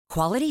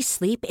Quality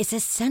sleep is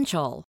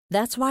essential.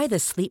 That's why the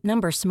Sleep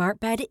Number Smart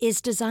Bed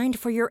is designed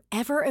for your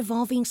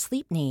ever-evolving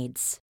sleep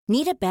needs.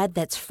 Need a bed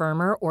that's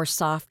firmer or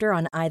softer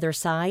on either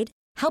side?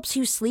 Helps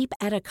you sleep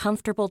at a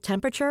comfortable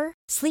temperature?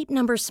 Sleep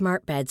Number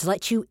Smart Beds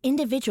let you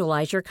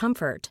individualize your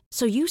comfort,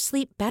 so you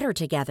sleep better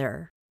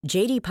together.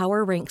 J.D.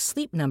 Power ranks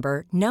Sleep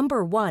Number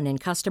number 1 in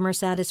customer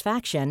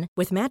satisfaction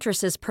with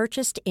mattresses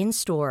purchased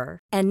in-store.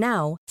 And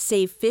now,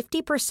 save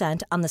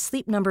 50% on the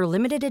Sleep Number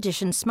Limited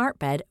Edition Smart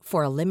Bed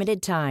for a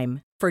limited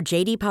time. For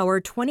J.D. Power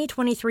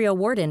 2023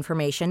 award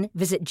information,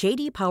 visit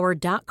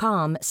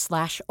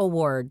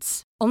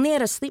jdpower.com/awards. Only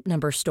at a Sleep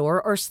Number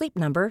store or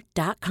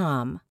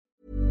sleepnumber.com.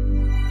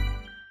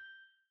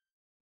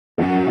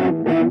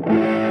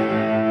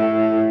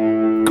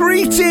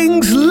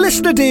 Greetings,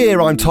 listener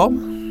dear. I'm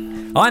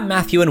Tom. I'm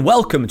Matthew, and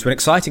welcome to an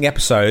exciting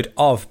episode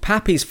of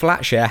Pappy's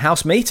Flatshare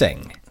House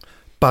Meeting.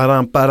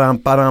 Ba-dum, ba-dum,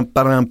 ba-dum,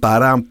 ba-dum,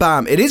 ba-dum,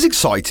 bam. It is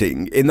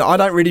exciting in that I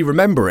don't really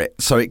remember it,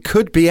 so it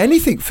could be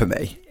anything for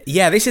me.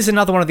 Yeah, this is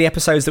another one of the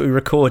episodes that we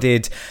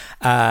recorded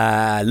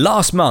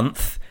last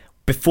month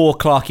before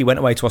Clarky went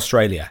away to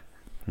Australia.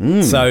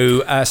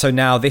 So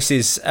now this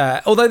is,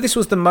 although this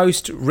was the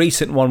most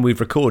recent one we've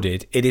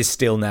recorded, it is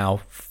still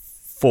now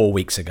 4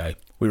 weeks ago.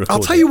 I'll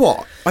tell you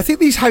what, I think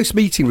these house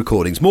meeting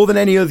recordings, more than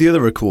any of the other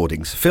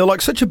recordings, feel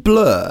like such a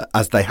blur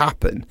as they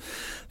happen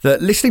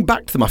that listening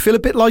back to them, I feel a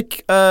bit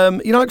like,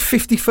 like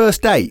 50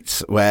 First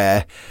Dates,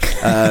 where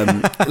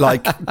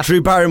like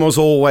Drew Barrymore's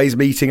always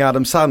meeting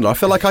Adam Sandler. I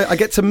feel like I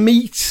get to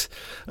meet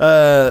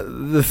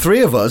the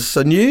three of us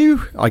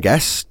anew, I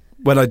guess,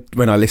 when I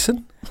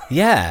listen.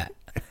 Yeah.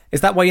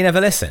 Is that why you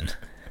never listen?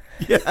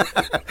 Yeah,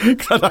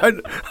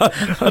 I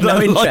I've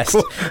no interest.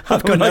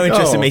 I've got no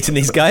interest in meeting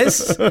these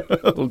guys.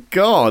 Oh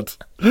God,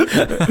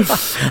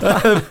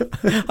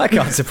 I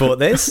can't support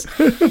this.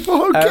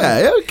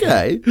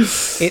 Okay.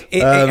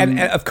 And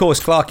of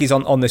course, Clarky's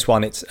on this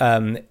one. It's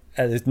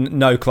there's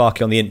no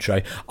Clarky on the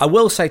intro. I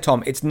will say,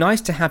 Tom, it's nice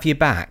to have you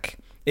back.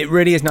 It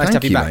really is nice to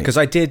have you back, because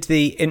I did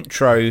the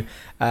intro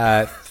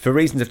for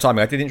reasons of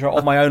timing. I did the intro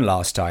on my own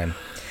last time.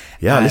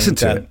 Yeah, I listened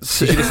to it.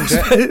 Did you listen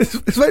to it?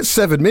 It's about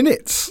 7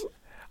 minutes.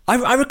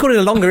 I recorded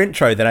a longer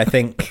intro than I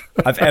think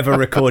I've ever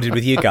recorded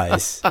with you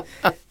guys.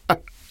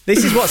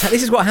 This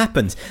is what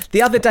happened.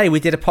 The other day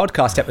we did a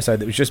podcast episode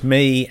that was just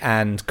me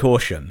and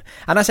Corsham.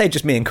 And I say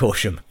just me and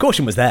Corsham.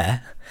 Corsham was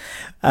there.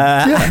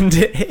 And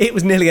it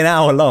was nearly an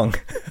hour long.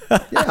 Yeah,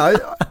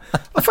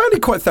 I found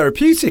it quite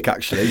therapeutic,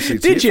 actually.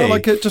 Did you?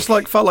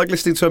 It felt like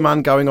listening to a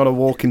man going on a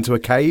walk into a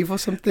cave or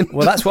something.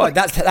 Well, that's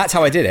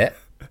how I did it.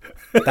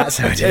 That's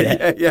how I did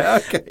it. Yeah,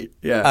 okay.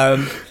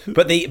 Yeah.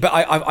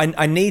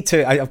 I need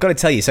to. I've got to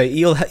tell you. So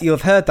you'll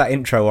have heard that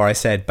intro where I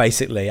said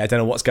basically I don't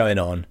know what's going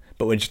on,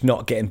 but we're just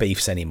not getting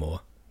beefs anymore.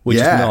 We're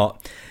just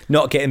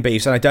not getting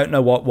beefs, and I don't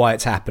know why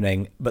it's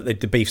happening, but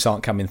the beefs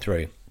aren't coming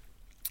through.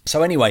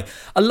 So anyway,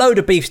 a load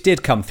of beefs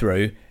did come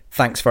through.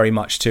 Thanks very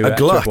much to a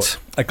glut.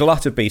 A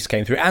glut of beefs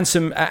came through, and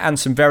some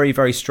very,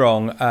 very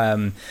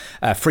strong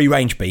free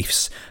range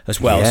beefs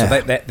as well. Yeah.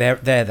 So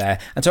they're there.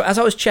 And so as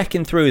I was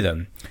checking through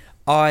them,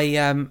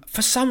 I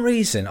for some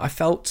reason I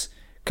felt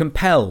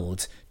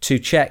compelled to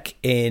check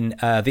in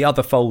the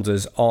other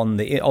folders on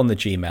the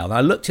Gmail. And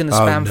I looked in the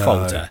spam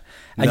folder,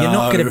 and you're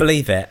not going to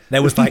believe it.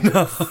 There was like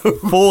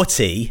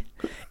 40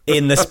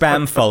 in the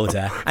spam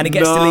folder, and it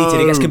gets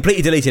deleted. It gets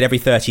completely deleted every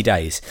 30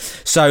 days.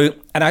 So,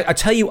 and I'll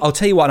tell you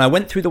what. And I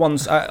went through the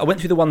ones.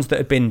 That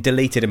had been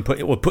deleted and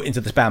put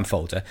into the spam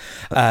folder,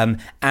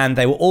 and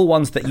they were all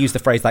ones that used the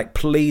phrase like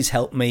 "please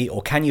help me"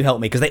 or "can you help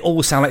me," because they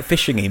all sound like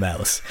phishing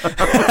emails.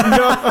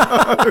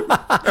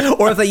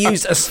 Or if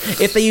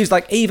they use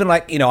like even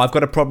like I've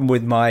got a problem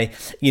with my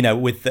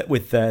with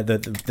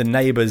the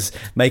neighbours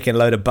making a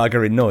load of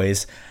buggering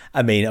noise.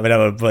 I mean,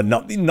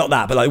 not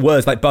that, but like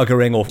words like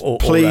buggering or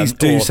please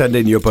send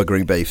in your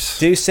buggering beefs.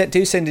 Do send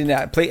in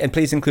that,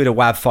 please include a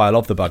WAV file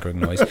of the buggering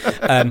noise.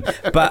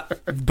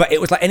 But it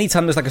was like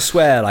anytime there's like a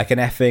swear, like an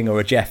effing or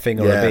a jeffing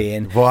or a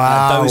being,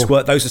 wow,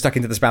 those are stuck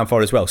into the spam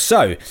folder as well.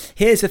 So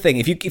here's the thing: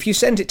 if you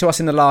sent it to us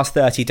in the last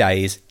 30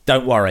 days,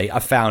 don't worry,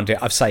 I've found it,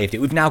 I've saved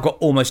it. We've now got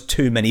almost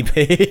too many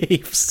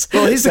beefs.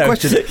 Well, here's the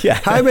question: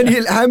 how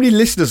many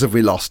listeners have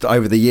we lost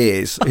over the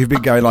years who've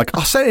been going like,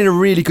 I sent in a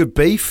really good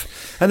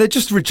beef, and they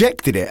just rejected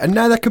it, and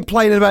now they're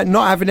complaining about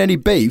not having any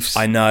beefs.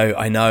 I know.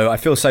 I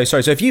feel so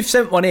sorry. So if you've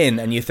sent one in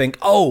and you think,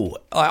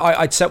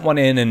 I'd sent one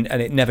in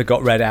and it never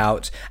got read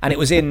out, and it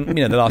was in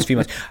the last few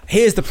months.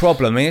 Here's the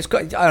problem. I mean, I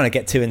don't want to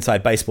get too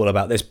inside baseball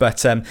about this, but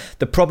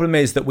the problem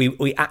is that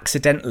we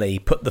accidentally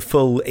put the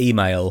full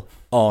email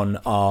on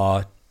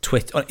our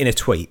in a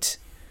tweet,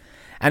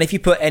 and if you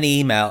put any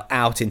email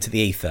out into the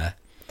ether,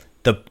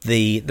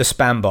 the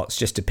spam bots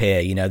just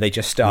appear. They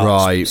just start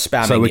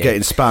spamming. So we're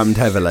getting spammed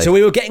heavily. So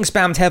we were getting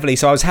spammed heavily.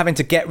 So I was having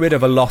to get rid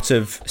of a lot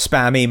of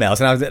spam emails,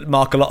 and I would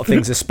mark a lot of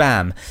things as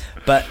spam.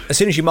 But as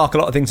soon as you mark a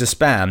lot of things as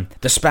spam,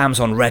 the spam's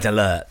on red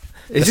alert.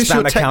 Is this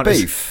your tech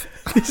beef?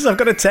 I've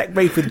got a tech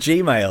beef with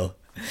Gmail.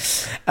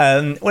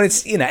 Well,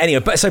 it's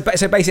anyway. But so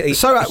basically,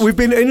 we've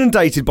been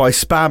inundated by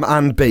spam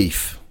and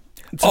beef.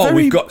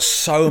 We've got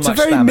so much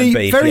very salmon meat,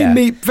 beef.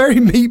 very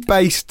meat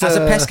based. As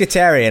a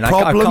pescatarian,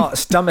 I can't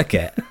stomach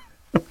it.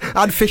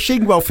 And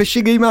fishing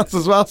emails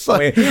as well. So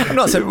I'm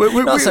not so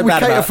we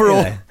bad cater about, for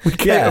all. We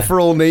cater for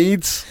all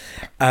needs.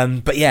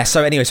 But yeah,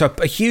 so anyway, so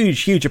a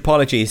huge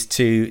apologies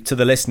to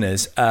the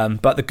listeners.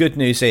 But the good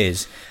news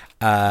is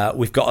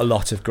we've got a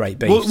lot of great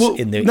beefs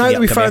in the now that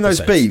we found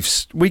episodes. those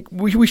beefs,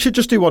 we should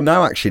just do one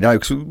now. Actually, no,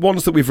 because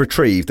ones that we've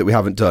retrieved that we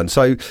haven't done.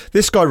 So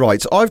this guy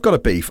writes, "I've got a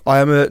beef. I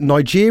am a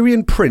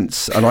Nigerian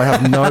prince and I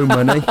have no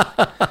money.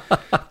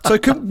 So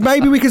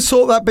maybe we can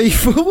sort that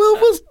beef.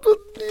 We'll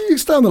you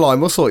stay on the line.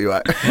 We'll sort you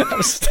out.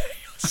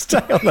 Stay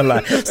on the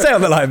line. Stay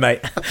on the line,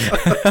 mate."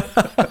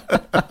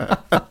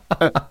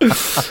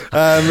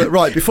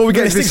 Right, before we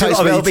get into this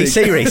house meeting,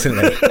 LBC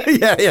recently.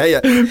 yeah.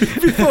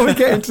 Before we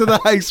get into the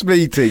house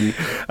meeting,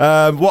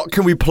 what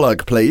can we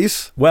plug,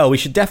 please? Well, we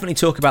should definitely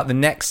talk about the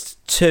next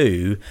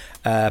two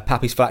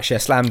Pappy's Flatshare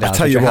Slam Downs,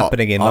 which are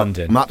happening in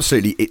London. I'm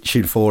absolutely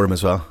itching for them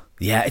as well.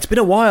 Yeah, it's been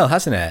a while,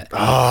 hasn't it?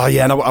 Oh,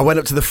 yeah, and I went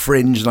up to the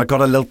Fringe and I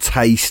got a little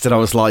taste and I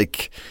was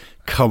like,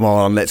 come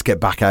on, let's get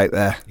back out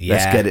there.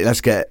 Yeah.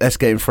 Let's get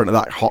in front of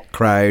that hot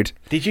crowd.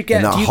 Did you get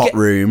in that hot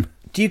room?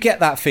 Do you get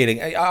that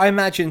feeling? I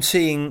imagine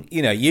seeing,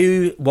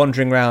 you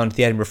wandering around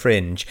the Edinburgh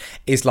Fringe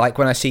is like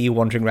when I see you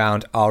wandering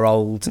around our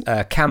old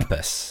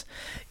campus.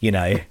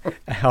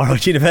 Our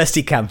old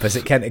university campus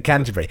at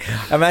Canterbury.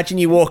 Imagine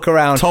you walk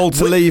around... Told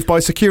to leave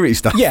by security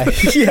staff. Yeah,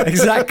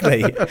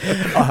 exactly.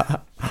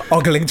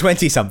 Ogling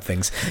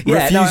 20-somethings.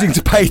 Yeah, refusing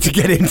to pay to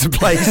get into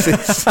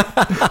places.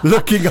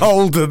 Looking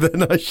older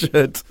than I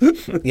should.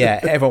 Yeah,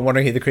 everyone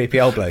wondering who the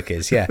creepy old bloke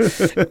is, yeah.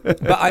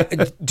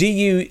 But do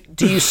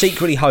you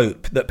secretly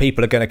hope that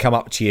people are going to come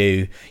up to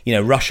you,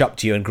 rush up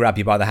to you and grab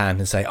you by the hand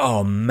and say,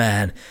 "Oh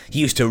man, you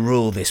used to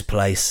rule this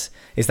place"?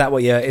 Is that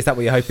what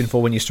you're hoping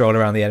for when you stroll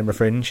around the Edinburgh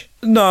Fringe?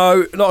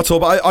 No, not at all.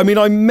 But I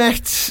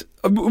met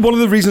one of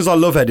the reasons I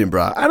love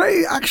Edinburgh, and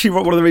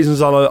one of the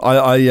reasons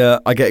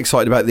I get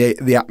excited about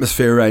the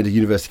atmosphere around a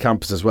university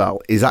campus as well,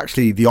 is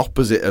actually the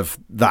opposite of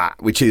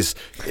that, which is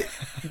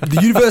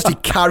the university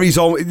carries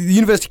on. The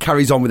university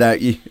carries on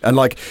without you, and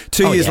like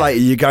 2 years later,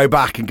 you go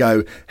back and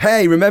go,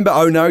 "Hey, remember?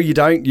 Oh no, you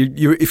don't.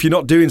 You if you're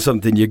not doing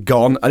something, you're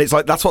gone." And it's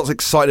like that's what's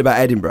exciting about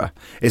Edinburgh.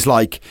 It's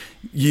like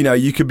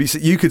you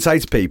could say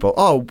to people,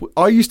 "Oh,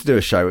 I used to do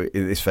a show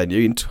in this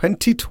venue in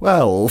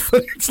 2012."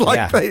 It's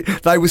like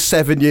they were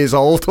 7 years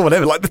old or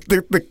whatever. Like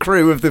the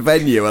crew of the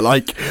venue are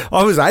like,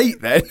 "I was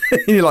 8 then."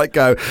 And you like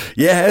go,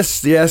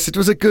 "Yes, it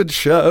was a good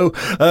show."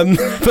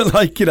 But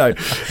like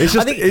it's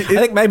just. I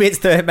think maybe it's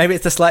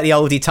the slightly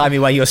oldie timey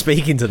way you're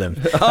speaking to them.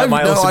 I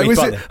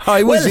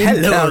was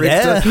in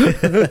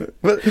character.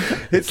 But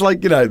it's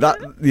like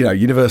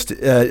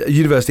university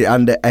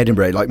and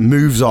Edinburgh like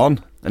moves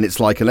on. And it's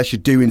like, unless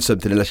you're doing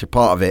something, unless you're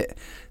part of it,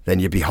 then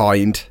you're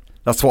behind.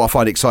 That's what I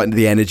find exciting,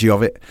 the energy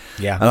of it.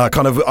 Yeah. And I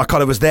kind of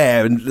was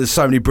there, and there's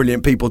so many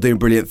brilliant people doing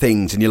brilliant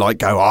things, and you like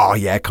go, "Oh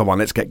yeah, come on,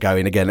 let's get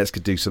going again. Let's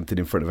do something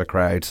in front of a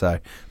crowd." So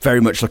very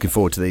much looking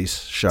forward to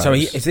these shows. So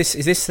is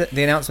this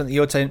the announcement that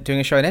you're doing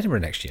a show in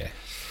Edinburgh next year?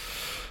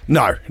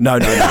 No. Well,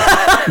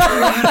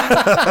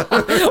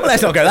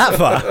 let's not go that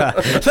far.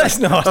 Let's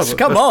not.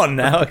 Come on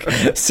now.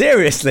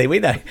 Seriously, we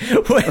know.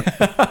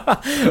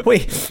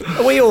 We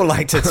all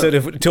like to sort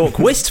of talk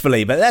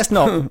wistfully, but let's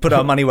not put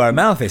our money where our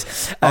mouth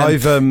is.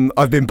 I've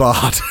been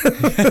barred.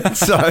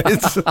 So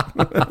it's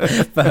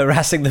for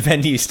harassing the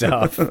venue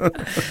staff.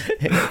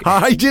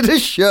 I did a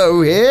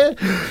show here.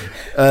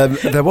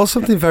 There was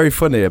something very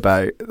funny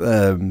about.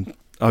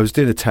 I was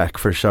doing a tech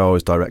for a show I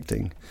was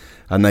directing.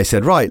 And they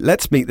said, right,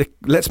 let's meet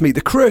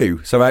the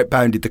crew. So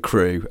outbounded the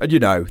crew. And,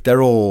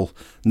 they're all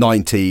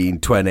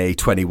 19, 20,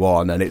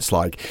 21. And it's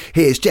like,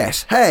 here's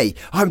Jess. Hey,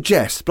 I'm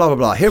Jess. Blah, blah,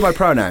 blah. Here are my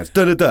pronouns.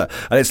 Da, da, da.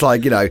 And it's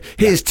like,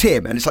 here's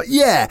Tim. And it's like,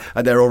 yeah.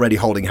 And they're already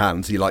holding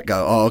hands. You like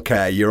go, oh,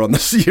 okay, you're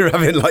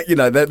having like,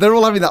 they're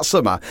all having that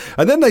summer.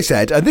 And then they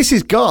said, and this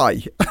is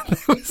Guy. And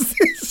there was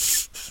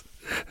this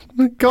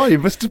guy who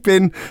must have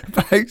been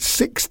about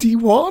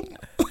 61,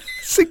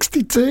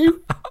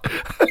 62.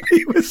 And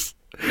he was...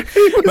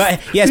 But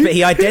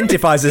he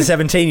identifies as a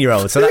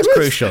 17-year-old, so that's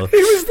crucial. He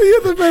was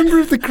the other member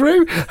of the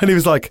crew, and he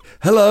was like,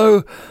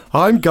 "Hello,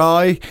 I'm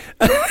Guy."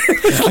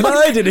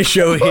 I did a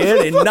show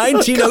here in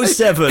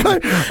 1907.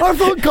 I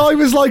thought Guy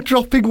was like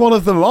dropping one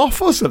of them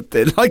off or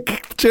something.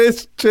 Like,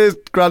 cheers,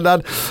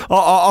 Grandad.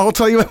 I'll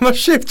tell you when my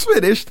shift's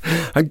finished.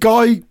 And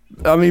Guy,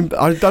 I mean,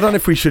 I don't know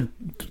if we should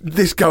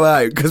this go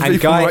out because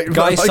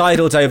Guy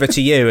sidled over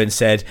to you and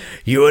said,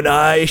 "You and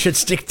I should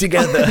stick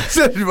together." I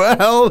said,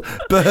 "Well,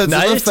 birds of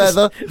a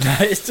feather."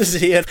 Nice to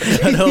see an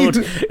old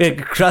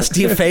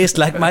crusty face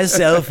like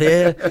myself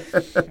here.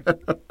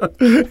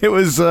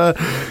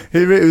 It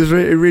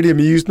really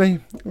amused me.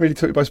 It really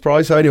took me by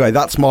surprise. So anyway,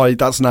 that's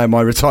now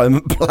my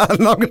retirement plan. I'm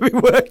going to be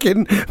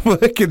working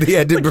the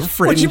Edinburgh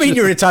Fringe. What do you mean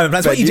your retirement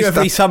plan? That's what you do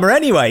every summer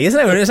anyway, isn't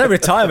it? There's no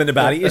retirement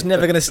about it. You're just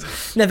never going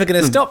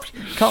to stop.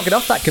 Can't get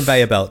off that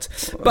conveyor belt.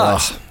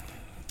 But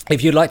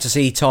if you'd like to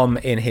see Tom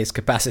in his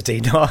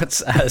capacity,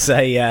 not as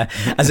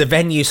a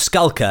venue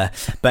skulker,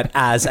 but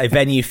as a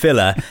venue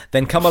filler,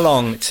 then come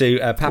along to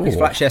Pappy's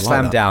Flatshare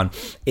Slamdown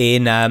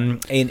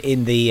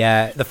in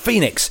the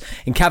Phoenix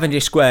in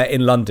Cavendish Square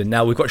in London.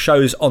 Now, we've got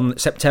shows on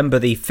September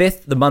the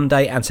 5th, the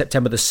Monday, and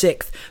September the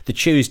 6th, the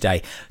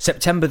Tuesday.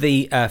 September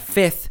the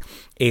 5th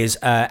is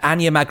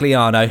Anya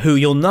Magliano, who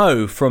you'll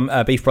know from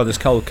Beef Brothers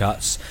Cold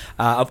Cuts.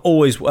 I've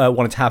always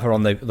wanted to have her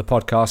on the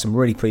podcast. I'm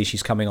really pleased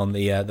she's coming on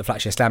the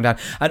Flatshare Slamdown.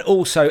 And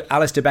also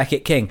Alistair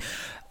Beckett-King.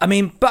 I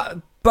mean,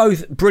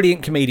 both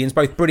brilliant comedians,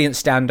 both brilliant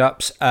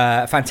stand-ups,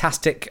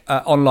 fantastic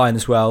online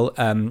as well.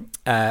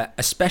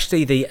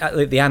 Especially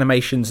the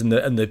animations and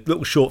the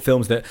little short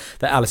films that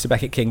Alistair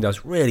Beckett-King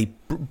does. Really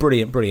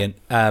brilliant.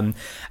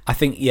 I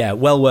think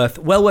well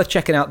worth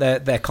checking out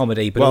their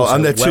comedy. But also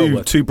and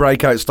they're two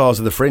breakout stars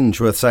of the Fringe.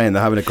 Worth saying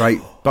they're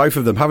having both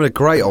of them having a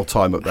great old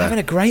time up there. Having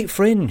a great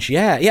Fringe,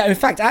 yeah. In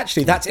fact,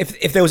 actually, that's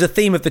if there was a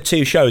theme of the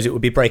two shows, it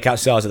would be breakout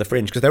stars of the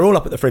Fringe, because they're all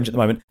up at the Fringe at the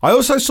moment. I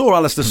also saw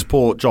Alistair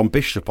support John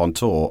Bishop on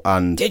tour,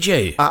 and did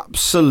you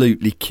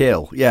absolutely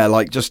kill?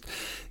 Yeah, just.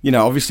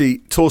 Obviously,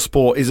 tour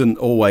sport isn't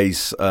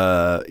always,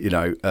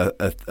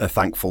 a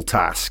thankful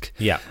task.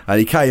 Yeah. And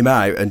he came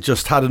out and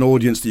just had an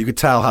audience that you could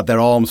tell had their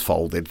arms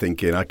folded,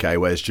 thinking, okay,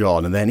 where's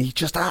John? And then he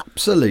just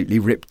absolutely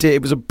ripped it.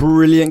 It was a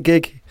brilliant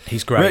gig.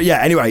 He's great.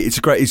 Yeah, anyway, it's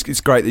great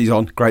that he's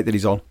on. Great that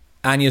he's on.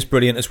 Anya's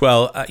brilliant as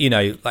well.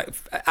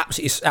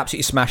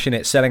 Absolutely smashing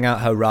it, selling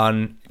out her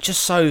run.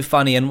 Just so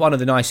funny and one of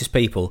the nicest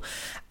people.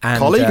 And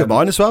colleague of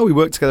mine as well. We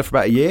worked together for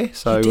about a year.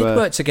 So we did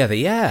work together,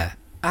 yeah.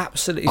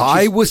 Absolutely.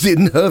 I was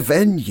in her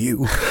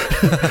venue.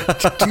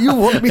 Do you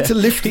want me to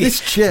lift this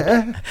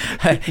chair?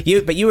 But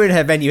you were in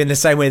her venue in the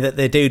same way that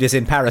the dude is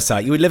in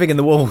Parasite. You were living in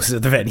the walls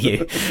of the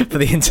venue for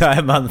the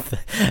entire month,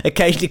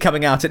 occasionally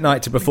coming out at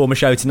night to perform a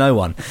show to no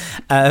one.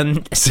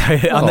 And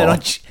then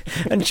on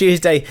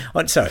Tuesday,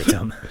 sorry,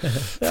 Tom,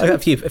 a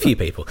few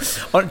people.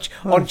 On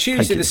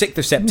Tuesday, the 6th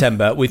of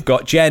September, we've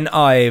got Jen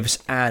Ives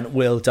and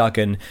Will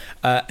Duggan.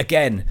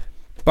 Again,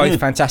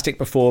 both fantastic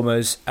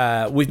performers.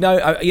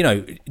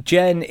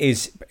 Jen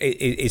is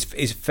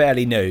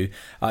fairly new.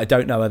 I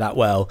don't know her that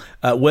well.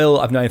 Will,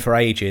 I've known for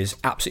ages.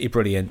 Absolutely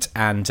brilliant,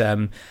 and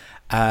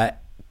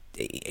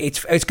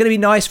it's going to be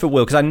nice for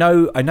Will, because I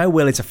know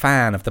Will is a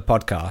fan of the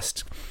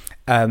podcast.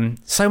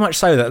 So much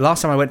so that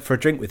last time I went for a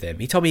drink with him,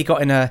 he told me he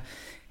got in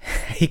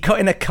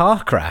a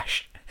car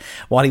crash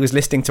while he was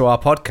listening to our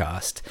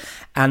podcast,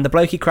 and the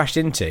bloke he crashed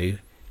into,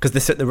 because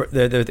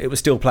it was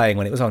still playing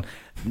when it was on,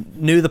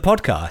 knew the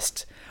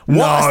podcast.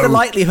 What's the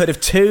likelihood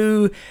of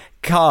two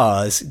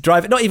cars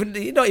driving, not even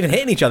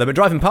hitting each other, but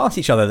driving past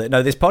each other, that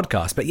know this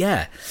podcast? But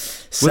yeah,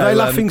 were they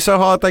laughing so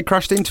hard they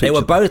crashed into each other?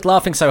 They were both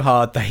laughing so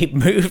hard they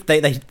moved. They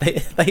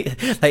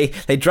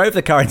drove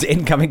the car into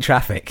incoming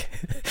traffic.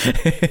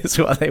 Is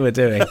what they were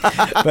doing.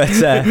 But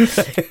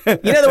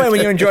you know the way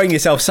when you're enjoying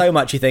yourself so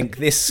much, you think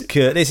this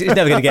is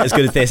never going to get as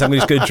good as this. I'm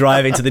just going to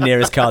drive into the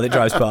nearest car that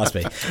drives past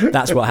me.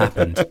 That's what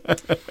happened.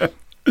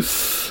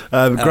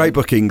 Great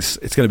bookings.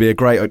 It's going to be a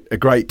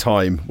great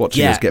time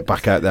watching us get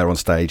back out there on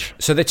stage.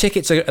 So the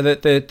tickets are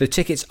the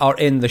tickets are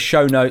in the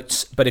show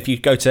notes. But if you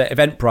go to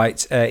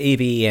Eventbrite,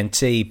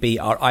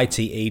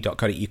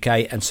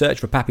 eventbrite.co.uk, and search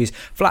for Pappy's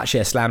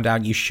Flatshare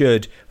Slamdown, you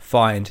should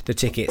find the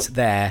tickets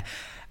there.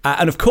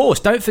 And of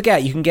course, don't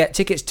forget, you can get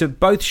tickets to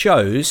both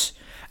shows.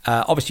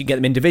 Obviously, you can get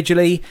them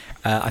individually.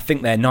 I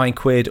think they're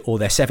 £9 or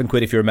they're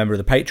 £7 if you're a member of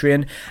the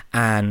Patreon.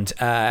 And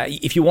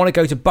if you want to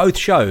go to both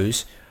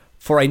shows,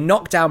 for a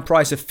knockdown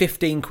price of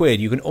 £15,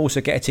 you can also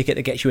get a ticket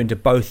that gets you into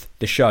both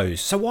the shows.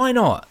 So why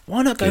not?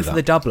 Why not go for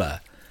the doubler?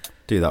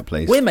 Do that,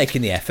 please. We're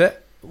making the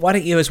effort. Why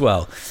don't you as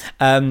well?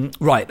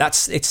 Right,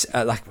 it's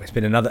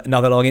been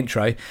another long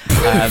intro.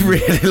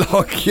 Really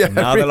long, yeah.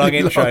 Another long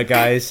intro,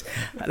 guys.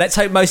 Let's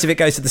hope most of it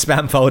goes to the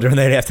spam folder and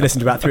they only have to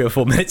listen to about 3 or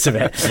 4 minutes of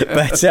it.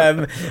 But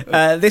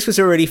this was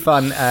a really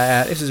fun.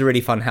 This was a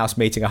really fun house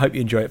meeting. I hope you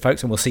enjoy it,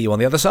 folks, and we'll see you on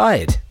the other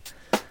side.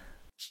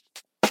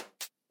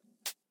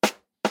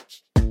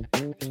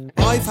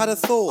 I've had a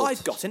thought.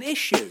 I've got an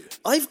issue.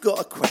 I've got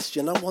a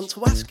question I want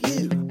to ask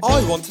you.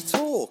 I want to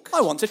talk.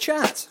 I want to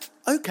chat.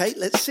 Okay,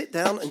 let's sit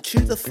down and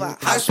chew the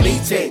fat. House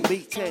meeting.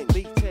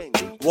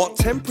 What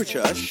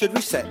temperature should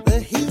we set the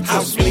heat?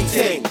 House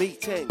meeting.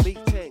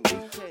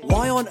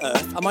 Why on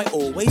earth am I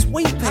always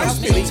weeping? House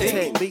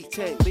meeting.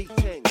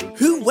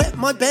 Who wet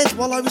my bed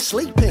while I was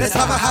sleeping? Let's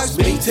have a house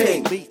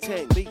meeting.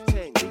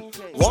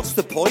 What's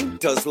the point?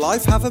 Does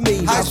life have a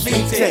meaning? House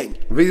meeting.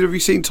 Have either of you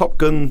seen Top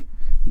Gun,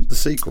 the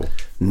sequel?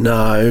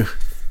 No,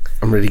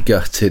 I'm really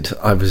gutted.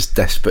 I was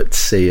desperate to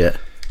see it.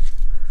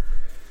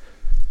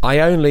 I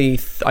only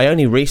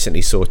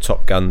recently saw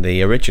Top Gun,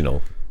 the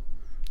original.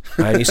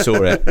 I only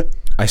saw it.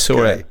 I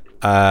saw it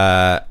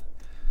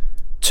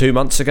 2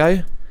 months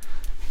ago.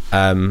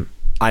 And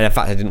in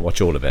fact, I didn't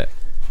watch all of it.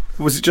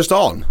 Was it just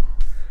on?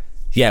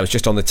 Yeah, it was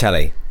just on the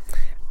telly,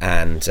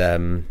 and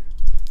so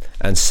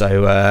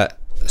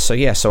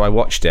I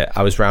watched it.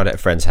 I was round at a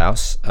friend's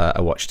house.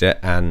 I watched it,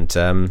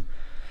 and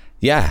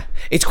yeah,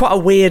 it's quite a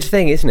weird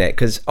thing, isn't it?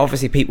 Because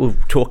obviously people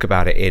talk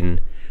about it in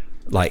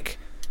like,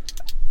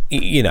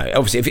 you know,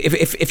 obviously,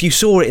 if you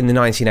saw it in the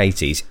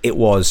 1980s, it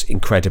was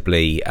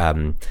incredibly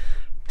it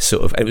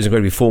was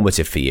incredibly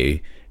formative for you.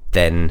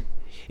 Then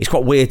it's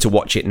quite weird to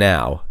watch it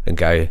now and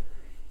go,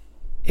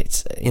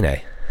 it's, you know,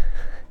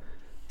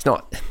 it's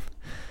not.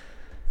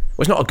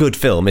 Well, it's not a good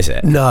film, is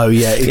it? No,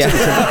 yeah.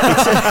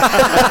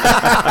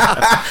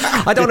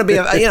 I don't want to be,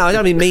 I don't want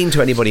to be mean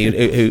to anybody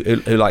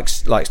who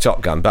likes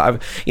Top Gun,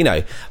 but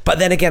but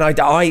then again, I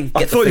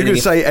thought you were going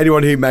to say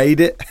anyone who made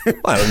it. Well,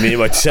 I mean,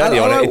 certainly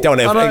don't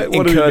want to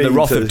incur the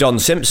wrath of Don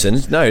Simpson.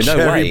 No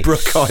Jerry way.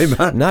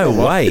 Bruckheimer. No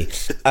way.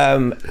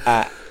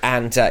 I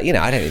don't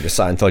think the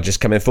Scientologists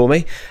come in for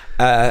me.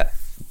 But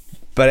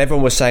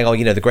everyone was saying,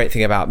 the great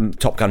thing about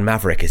Top Gun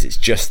Maverick is it's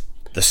just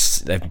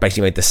they've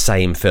basically made the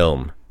same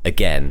film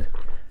again.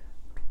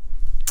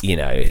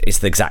 It's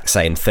the exact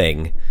same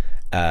thing.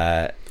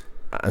 And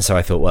so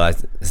I thought, well,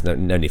 there's no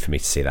need for me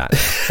to see that.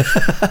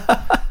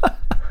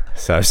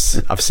 So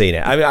I've seen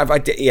it. I mean,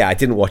 I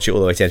didn't watch it all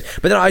the way to the end.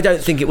 But then I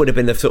don't think it would have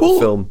been the sort of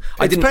film.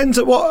 It depends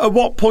at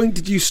what point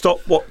did you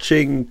stop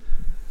watching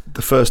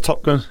the first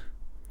Top Gun?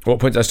 What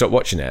point did I stop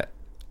watching it?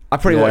 I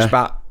probably had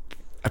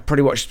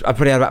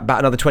about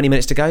another 20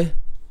 minutes to go.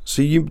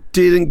 So you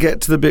didn't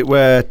get to the bit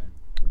where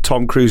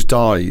Tom Cruise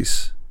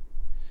dies,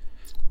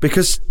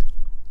 because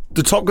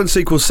the Top Gun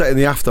sequel's set in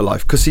the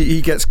afterlife, because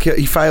he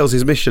fails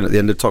his mission at the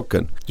end of Top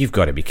Gun. You've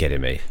got to be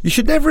kidding me. You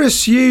should never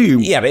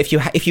assume. Yeah, but if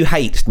you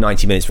hate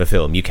 90 minutes of a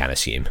film, you can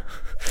assume.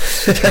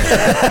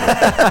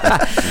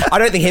 I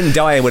don't think him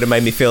dying would have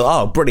made me feel,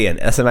 oh, brilliant,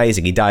 that's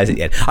amazing, he dies at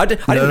the end.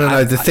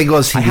 No. The thing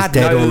was, he was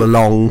dead all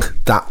along.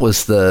 That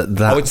was the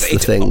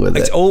thing with it.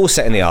 It's all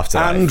set in the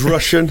afterlife. And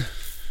Russian.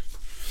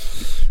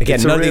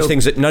 Again, none of these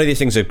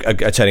things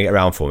are turning it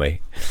around for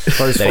me.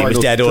 That he was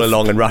dead all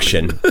along and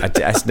Russian.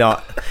 That's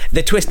not.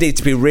 The twist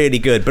needs to be really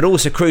good, but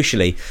also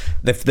crucially,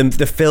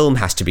 the film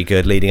has to be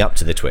good leading up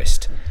to the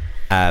twist.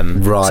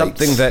 Right.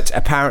 Something that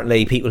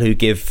apparently people who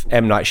give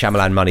M. Night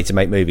Shyamalan money to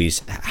make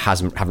movies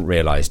haven't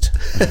realised.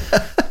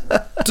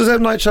 Does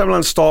M. Night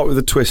Shyamalan start with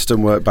a twist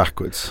and work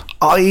backwards?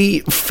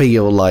 I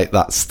feel like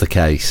that's the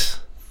case.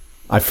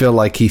 I feel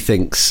like he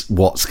thinks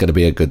what's going to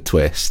be a good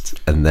twist,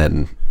 and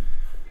then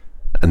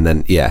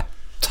yeah,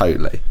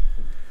 totally.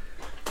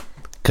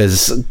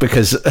 Because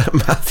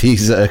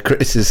Matthew's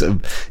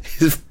criticism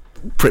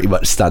pretty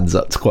much stands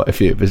up to quite a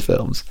few of his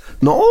films.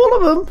 Not all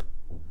of them,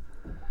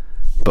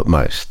 but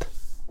most.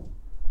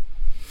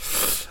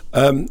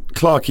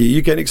 Clarky, are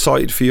you getting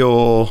excited for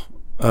your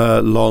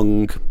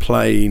long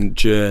plane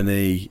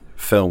journey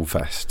film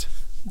fest?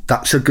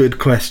 That's a good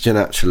question,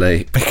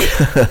 actually,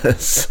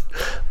 because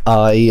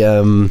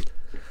the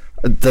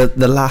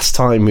last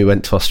time we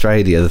went to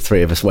Australia, the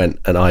three of us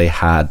went, and I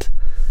had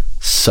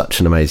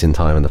such an amazing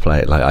time on the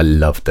plane. Like, I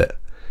loved it.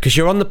 Because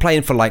you're on the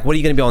plane for, like, what are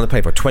you going to be on the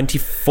plane for?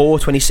 24,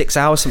 26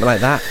 hours, something like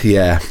that?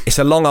 Yeah. It's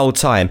a long old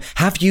time.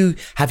 Have you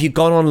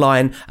gone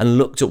online and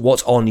looked at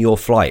what's on your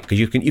flight? Because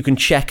you can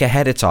check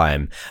ahead of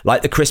time,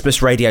 like the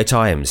Christmas Radio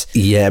Times.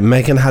 Yeah,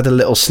 Megan had a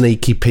little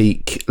sneaky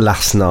peek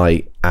last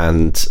night,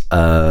 and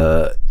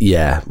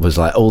was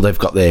like, oh, they've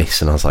got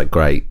this, and I was like,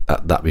 great,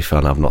 that'd be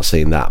fun. I've not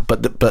seen that.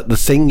 But the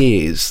thing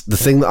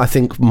that I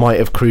think might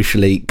have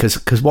crucially,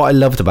 because what I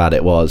loved about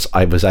it was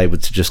I was able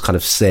to just kind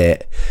of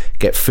sit,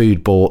 get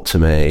food brought to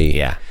me,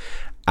 yeah,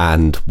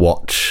 and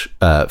watch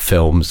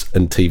films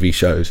and TV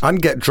shows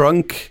and get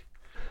drunk.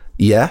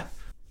 Yeah.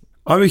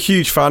 I'm a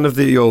huge fan of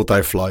the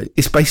all-day flight.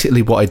 It's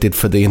basically what I did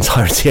for the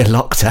entirety of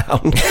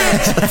lockdown.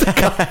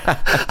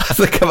 I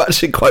think I'm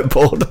actually quite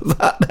bored of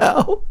that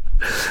now.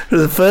 For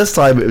the first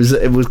time,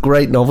 it was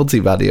great novelty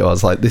value. I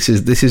was like, this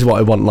is what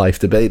I want life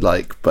to be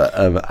like. But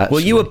actually,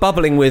 well, you were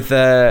bubbling with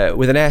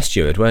an air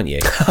steward, weren't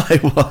you? I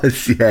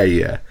was,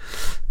 yeah.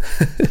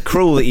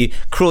 Cruel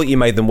that you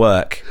made them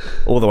work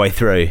all the way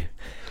through.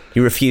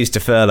 You refused to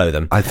furlough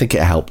them. I think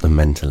it helped them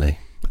mentally.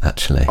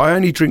 Actually, I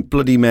only drink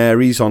Bloody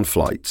Marys on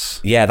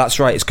flights. Yeah, that's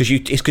right. It's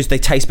because they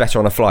taste better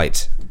on a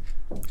flight.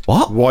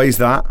 What? Why is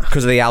that?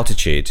 Because of the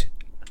altitude.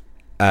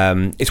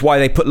 It's why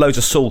they put loads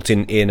of salt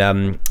in.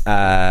 It's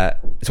why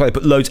they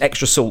put loads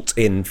extra salt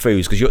in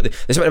foods, because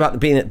there's something about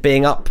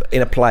being up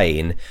in a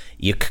plane.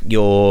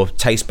 Your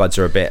taste buds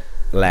are a bit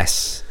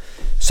less.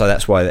 So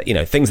that's why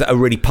things that are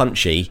really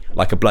punchy,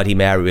 like a Bloody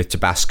Mary with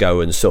Tabasco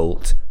and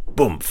salt,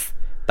 boomf,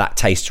 that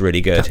tastes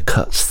really good. That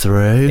cuts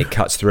through. It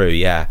cuts through.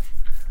 Yeah.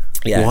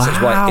 Yeah, wow, so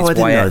I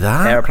didn't know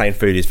that. Airplane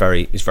food is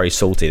very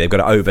salty. They've got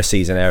to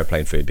over-season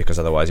airplane food because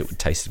otherwise it would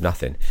taste of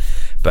nothing.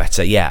 But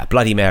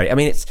Bloody Mary. I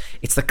mean,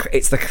 it's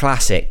the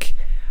classic.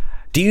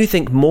 Do you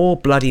think more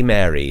Bloody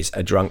Marys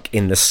are drunk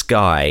in the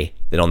sky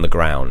than on the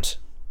ground?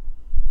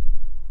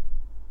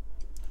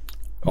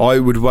 I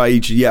would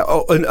wager, yeah.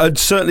 Oh, and I'd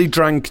certainly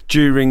drank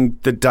during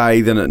the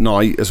day than at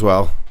night as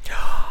well.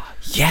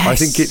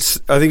 Yes,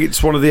 I think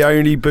it's one of the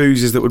only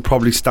boozes that would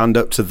probably stand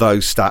up to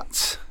those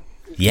stats.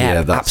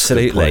 Yeah, that's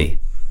absolutely.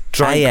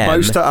 Drank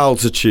most at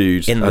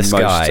altitude in the and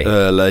sky. Most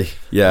early.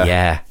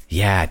 Yeah,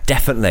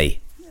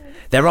 definitely.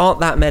 There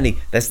aren't that many.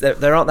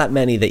 There aren't that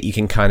many that you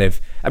can kind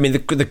of. I mean, the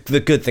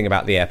good thing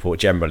about the airport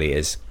generally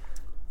is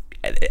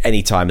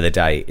any time of the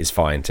day is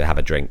fine to have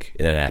a drink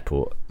in an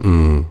airport.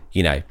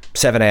 You know,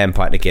 7 a.m.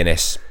 pint of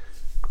Guinness,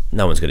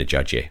 no one's going to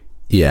judge you.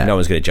 Yeah. No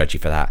one's going to judge you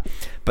for that.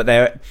 But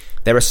there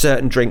are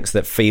certain drinks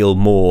that feel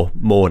more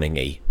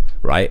morning-y,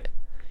 right?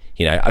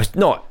 You know, I was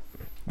not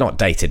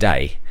day to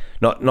day,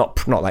 not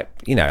like,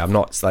 you know, I'm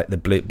not like the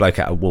bloke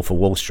out of Wolf of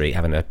Wall Street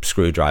having a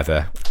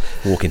screwdriver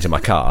walk into my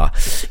car,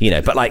 you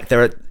know. But like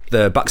there are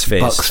the Bucks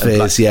Fizz, Bucks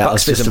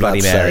Fizz and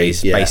Bloody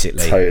Marys,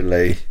 basically.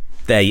 Totally.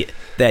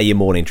 They're your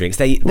morning drinks.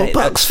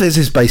 Bucks Fizz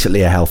is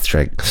basically a health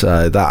drink,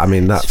 so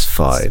that's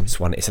fine.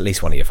 It's at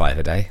least one of your 5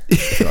 a day.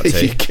 If not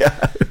two. You go.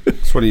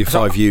 It's one of your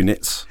 5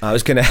 units. I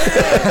was gonna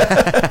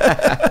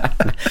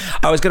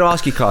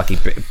ask you,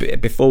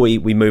 Clarky, before we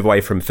move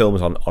away from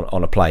films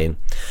on a plane.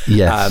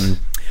 Yes.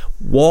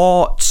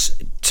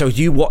 So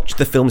you watch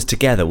the films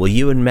together? Will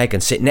you and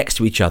Megan sit next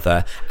to each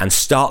other and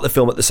start the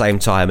film at the same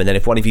time, and then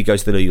if one of you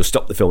goes to the loo, you'll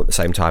stop the film at the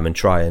same time and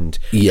try and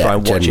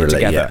watch it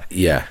together?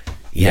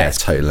 Yeah,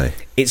 totally.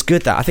 It's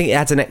good that I think it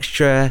adds an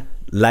extra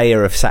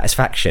layer of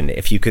satisfaction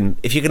if you can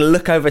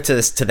look over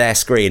to their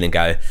screen and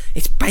go,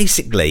 it's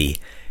basically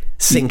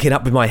syncing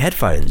up with my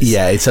headphones.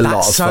 Yeah, it's a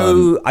lot of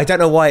fun. I don't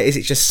know why it is.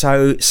 It's just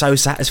so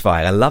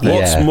satisfying. I love it.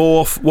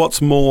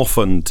 What's more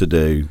fun to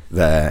do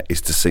there is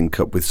to sync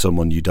up with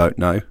someone you don't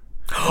know.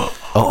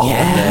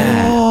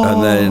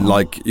 And then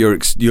like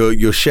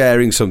you're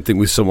sharing something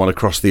with someone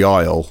across the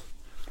aisle.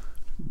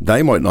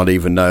 They might not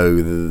even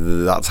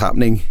know that's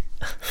happening.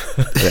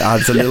 It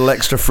adds a little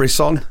extra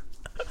frisson.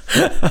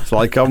 It's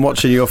like I'm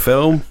watching your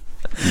film.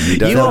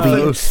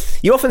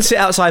 You often sit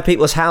outside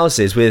people's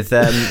houses with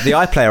the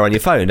iPlayer on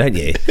your phone, don't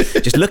you?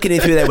 Just looking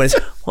in through there when it's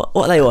what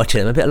are they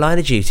watching? A bit of Line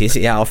of Duty.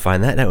 Yeah, I'll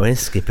find that. Don't worry,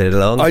 skip it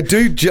along. I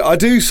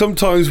do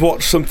sometimes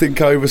watch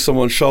something over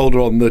someone's shoulder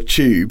on the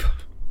tube.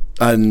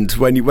 And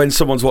when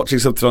someone's watching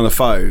something on the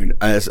phone,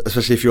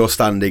 especially if you're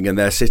standing and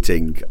they're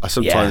sitting, I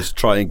sometimes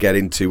try and get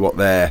into what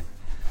they're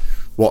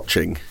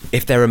watching.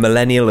 If they're a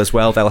millennial as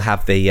well, they'll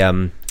have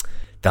the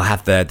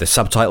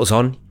subtitles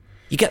on.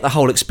 You get the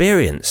whole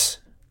experience.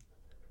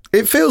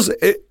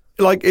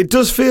 It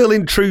does feel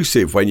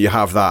intrusive when you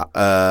have that.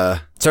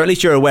 So at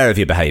least you're aware of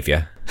your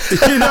behaviour.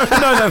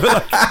 No,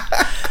 but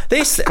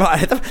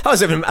like, that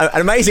was an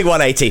amazing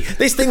 180.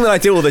 This thing that I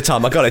do all the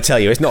time, I got to tell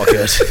you, it's not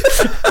good.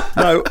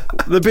 No,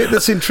 the bit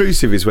that's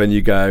intrusive is when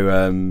you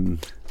go,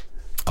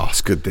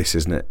 it's good, this,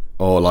 isn't it?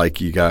 Or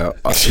like you go,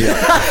 I feel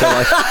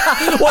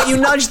like, what, you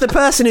nudge the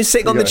person who's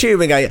sitting on the tube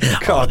and go,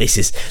 oh, this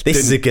is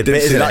a good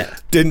bit, isn't it?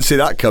 Didn't see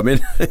that coming.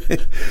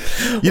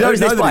 You don't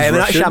know by M.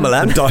 Night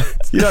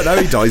Shyamalan. You don't know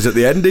he dies at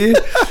the end, do you?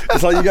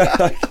 It's like you go,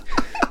 like,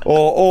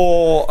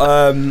 or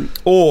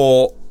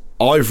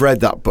I've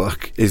read that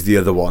book is the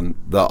other one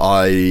that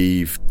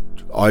I've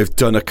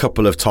done a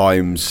couple of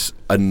times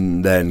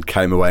and then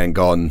came away and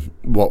gone,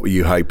 what were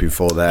you hoping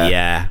for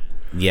there?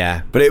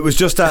 Yeah. But it was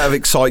just out of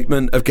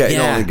excitement of getting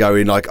on and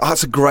going like, oh,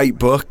 that's a great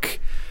book.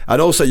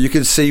 And also you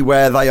can see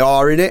where they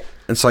are in it.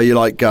 And so you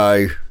like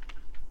go,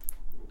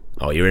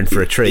 oh, you're in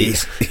for a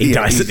treat. He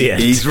dies at the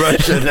end. He's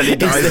Russian and he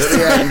dies at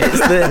the end.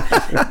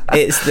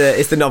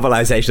 It's the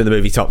novelisation of the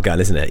movie Top Gun,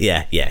 isn't it?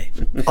 Yeah.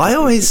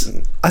 I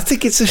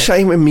think it's a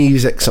shame with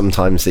music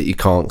sometimes that you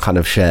can't kind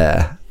of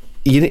share.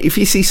 You know, if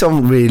you see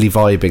someone really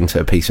vibing to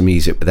a piece of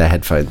music with their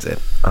headphones in,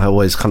 I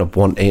always kind of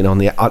want in on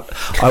the. I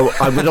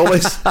would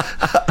always,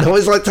 I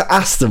always like to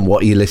ask them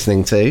what are you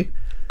listening to,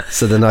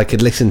 so then I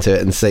could listen to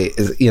it and see,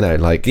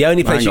 like the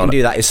only place you can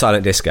do that is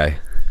silent disco.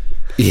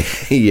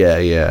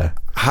 Yeah.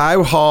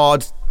 How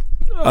hard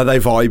are they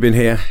vibing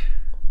here?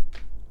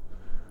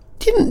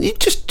 You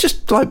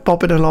just like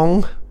bobbing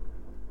along,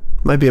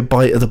 maybe a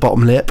bite of the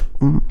bottom lip.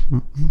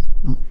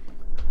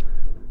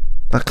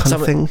 That kind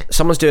of thing.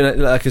 Someone's doing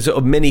like a sort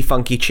of mini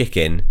funky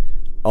chicken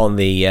on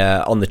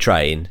the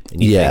train,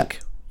 and you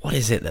think, what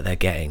is it that they're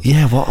getting?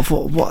 Yeah, what are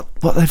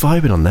they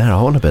vibing on there? I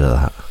want a bit of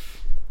that.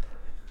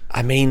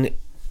 I mean,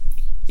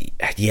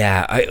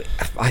 yeah,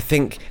 I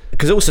think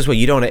because also as well,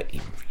 you don't want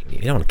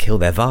to kill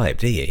their vibe,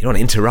 do you? You don't want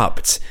to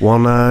interrupt. Well,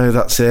 no,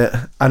 that's it.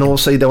 And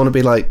also, you don't want to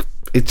be like.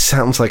 It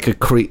sounds like a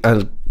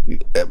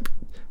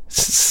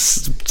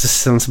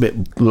just sounds a bit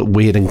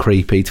weird and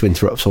creepy to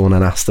interrupt someone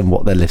and ask them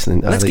what they're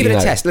listening to. Let's give it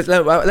a test.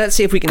 Let's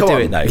see if we can do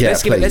it though. Yeah,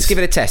 let's give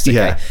it a test. Okay.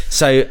 Yeah.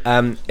 So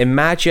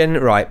imagine,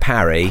 right,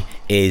 Parry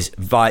is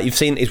you've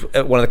seen is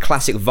one of the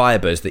classic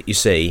vibers that you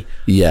see.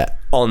 Yeah.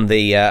 On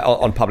the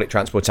on public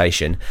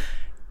transportation.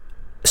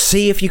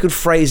 See if you could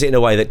phrase it in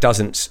a way that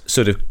doesn't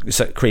sort of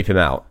creep him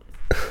out.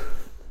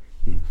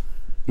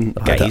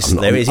 Okay, he's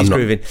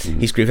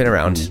grooving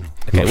around.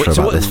 Okay,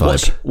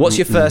 what's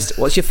your first?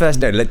 No,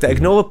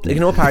 ignore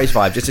Parry's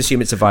vibe. Just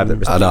assume it's a vibe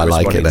that I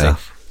like it now.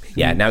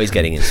 Yeah, now he's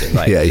getting into it.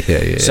 Right?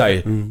 Yeah. So,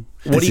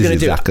 what are you going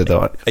to do?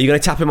 Are you going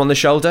to tap him on the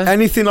shoulder?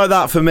 Anything like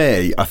that for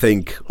me, I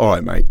think. All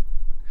right, mate,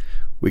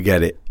 we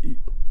get it.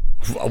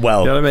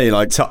 Well, you know what I mean?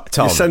 Like, Tom,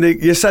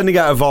 you're sending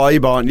out a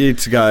vibe, aren't you?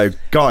 To go,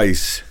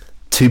 guys.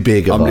 too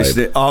big a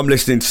vibe. I'm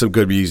listening to some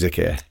good music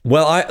here.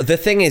 Well, the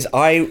thing is,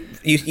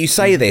 you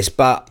say this,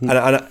 but and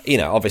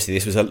obviously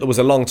this was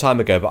a long time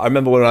ago. But I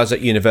remember when I was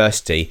at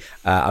university,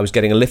 I was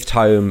getting a lift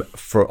home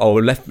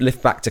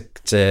lift back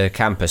to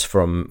campus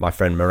from my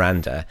friend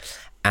Miranda,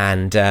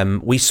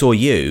 and we saw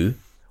you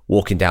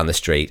walking down the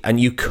street, and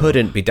you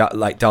couldn't be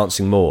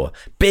dancing more.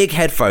 Big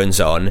headphones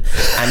on,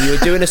 and you were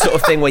doing a sort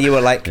of thing where you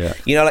were like,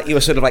 you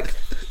were sort of like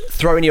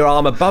throwing your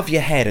arm above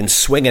your head and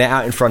swinging it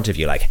out in front of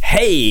you, like,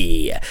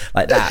 hey,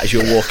 like that as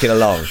you're walking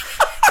along.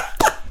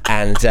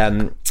 And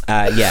and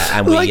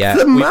like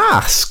the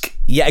Mask.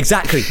 Yeah,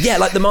 exactly. Yeah,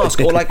 like the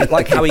Mask, or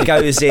like how he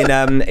goes in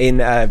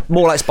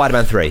more like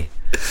Spider-Man 3.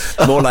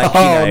 More like,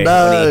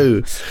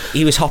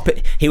 he was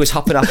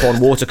hopping up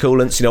on water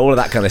coolants, all of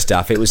that kind of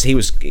stuff. He was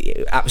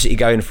absolutely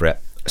going for it.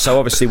 So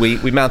obviously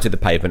we mounted the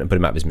pavement and put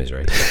him out of his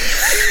misery.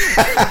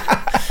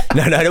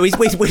 No. We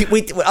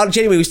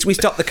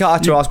stopped the car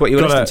to ask what you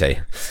were listening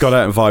to. Got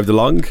out and vibed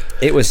along.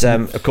 It was,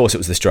 of course, it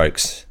was the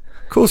Strokes.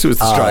 Of course, it was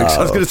the Strokes.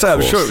 I was going to say,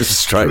 I'm sure it was the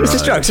Strokes. It was the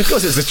Strokes. Of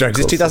course, it was the Strokes.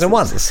 It's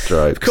 2001.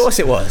 Strokes. Of course,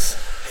 it was.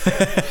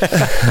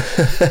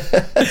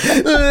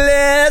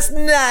 Last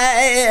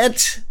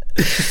night.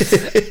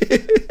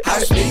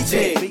 House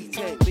meeting.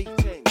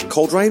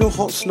 Cold rain or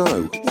hot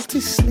snow? What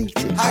is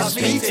sleeting? House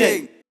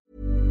meeting.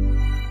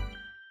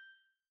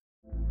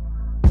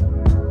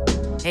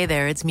 Hey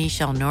there, it's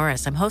Michelle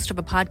Norris. I'm host of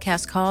a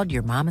podcast called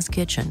Your Mama's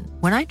Kitchen.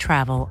 When I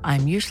travel,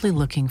 I'm usually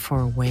looking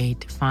for a way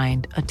to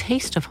find a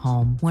taste of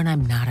home when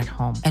I'm not at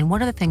home. And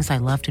one of the things I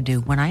love to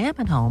do when I am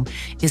at home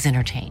is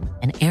entertain.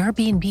 And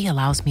Airbnb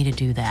allows me to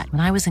do that.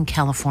 When I was in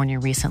California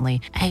recently,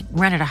 I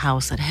rented a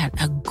house that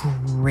had a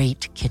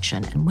great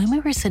kitchen. And when we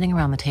were sitting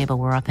around the table,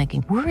 we were all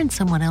thinking, we're in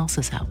someone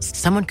else's house.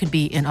 Someone could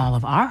be in all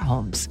of our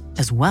homes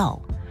as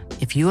well.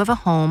 If you have a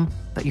home,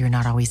 but you're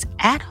not always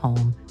at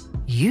home,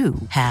 you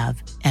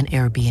have an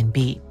Airbnb.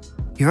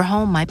 Your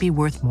home might be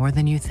worth more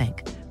than you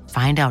think.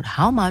 Find out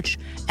how much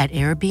at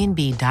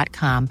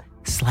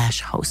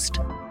airbnb.com/host.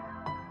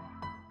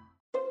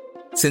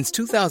 Since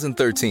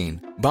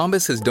 2013,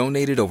 Bombas has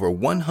donated over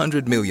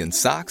 100 million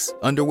socks,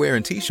 underwear,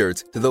 and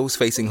T-shirts to those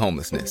facing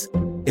homelessness.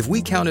 If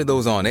we counted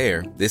those on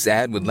air, this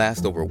ad would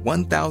last over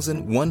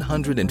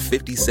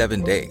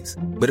 1,157 days.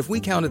 But if we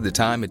counted the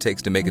time it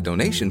takes to make a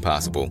donation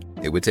possible,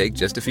 it would take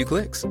just a few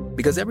clicks.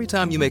 Because every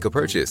time you make a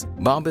purchase,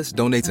 Bombas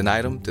donates an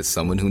item to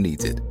someone who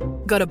needs it.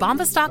 Go to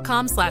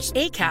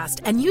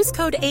bombas.com/ACAST and use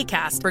code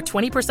ACAST for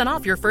 20%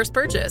 off your first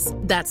purchase.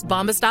 That's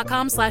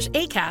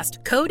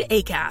bombas.com/ACAST, code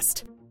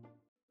ACAST.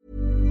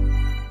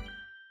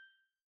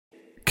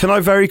 Can I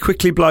very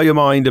quickly blow your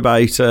mind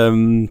about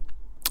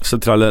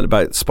something I learned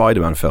about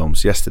Spider-Man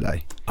films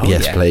yesterday? Oh,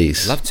 yes, yeah.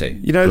 Please. Love to.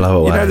 You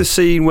know the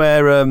scene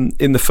where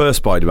in the first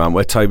Spider-Man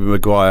where Tobey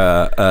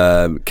Maguire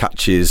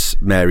catches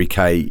Mary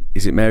Kate.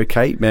 Is it Mary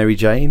Kate? Mary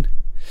Jane?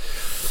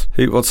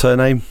 What's her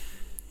name?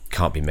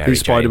 Can't be Mary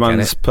Who's Jane.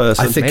 Spider-Man's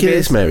person? I think Maybe it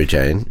is Mary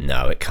Jane.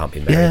 No, it can't be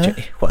Mary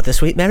Jane. What, the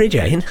sweet Mary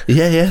Jane?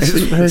 Yeah.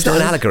 It's not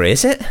an allegory,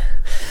 is it?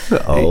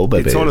 Oh,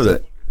 baby. It's one of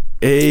it.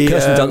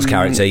 Kirsten Dunst's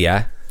character,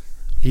 yeah.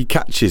 He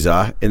catches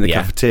her in the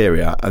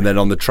cafeteria, and then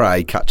on the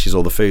tray catches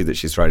all the food that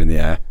she's thrown in the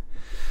air.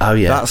 Oh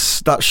yeah,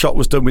 that shot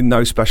was done with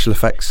no special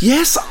effects.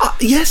 Yes.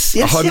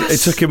 It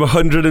took him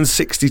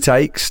 160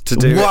 takes to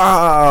do it.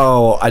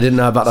 Wow, I didn't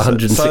know about the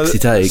 160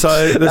 takes.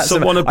 So there's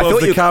someone above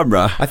the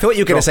camera. I thought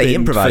you were going to say he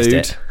improvised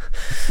it.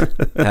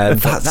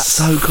 That's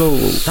so cool.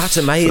 That's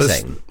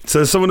amazing. So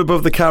there's someone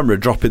above the camera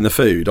dropping the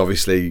food,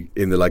 obviously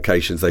in the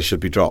locations they should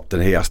be dropped,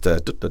 and he has to.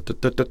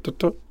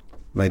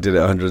 They did it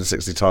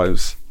 160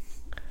 times.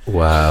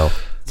 Wow.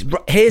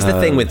 Here's the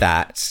thing with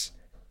that.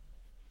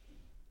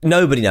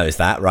 Nobody knows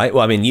that, right?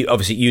 Well, I mean, you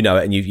know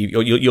it, and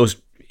you're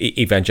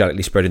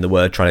evangelically spreading the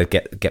word, trying to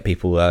get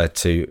people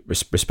to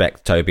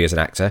respect Tobey as an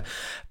actor.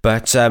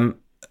 But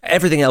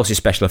everything else is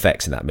special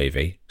effects in that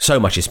movie. So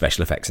much is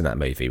special effects in that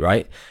movie,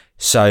 right?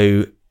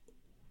 So,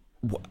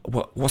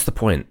 what's the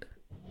point?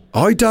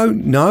 I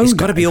don't know. It's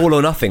got to be all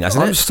or nothing,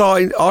 hasn't it?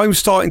 I'm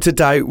starting to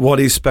doubt what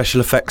is special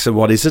effects and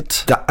what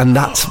isn't. And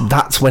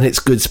that's when it's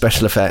good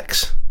special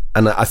effects.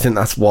 And I think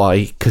that's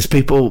why, because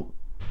people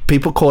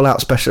call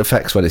out special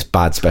effects when it's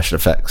bad special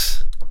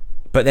effects.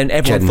 But then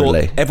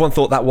everyone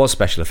thought that was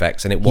special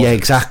effects, and it wasn't. Yeah,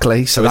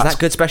 exactly. So is that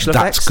good special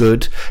effects? That's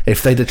good.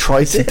 If they'd have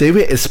tried to do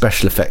it as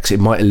special effects,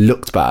 it might have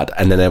looked bad,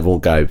 and then everyone will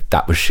go,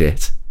 "That was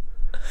shit."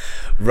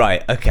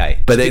 Right. Okay.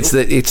 But it's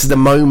the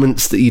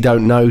moments that you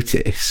don't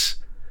notice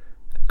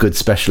good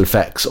special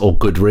effects or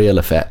good real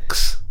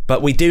effects.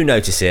 But we do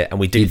notice it,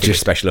 and we do think it's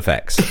special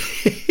effects.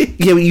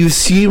 Yeah, well, you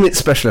assume it's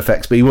special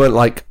effects, but you weren't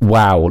like,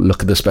 wow,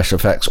 look at the special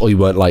effects, or you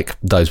weren't like,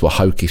 those were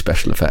hokey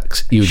special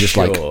effects. You were just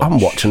like, I'm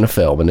watching a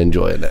film and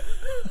enjoying it.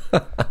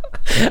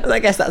 And I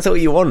guess that's all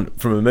you want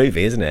from a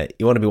movie, isn't it?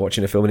 You want to be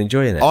watching a film and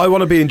enjoying it. I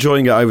want to be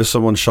enjoying it over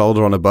someone's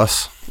shoulder on a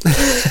bus.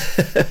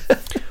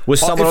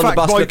 Was someone on the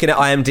bus looking at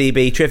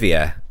IMDb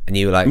trivia? And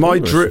you were like, my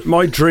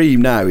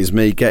dream now is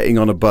me getting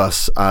on a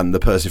bus and the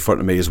person in front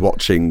of me is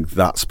watching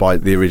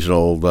the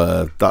original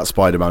that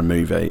Spider-Man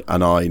movie,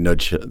 and I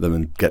nudge them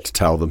and get to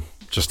tell them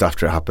just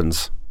after it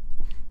happens.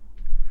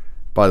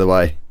 by the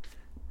way.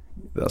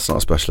 That's not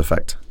a special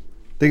effect.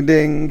 Ding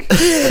ding.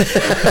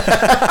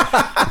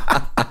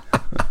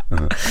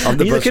 I'm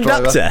the Are you bus the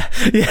conductor? driver.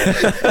 Yeah.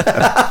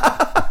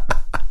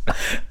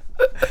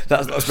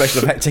 That's not a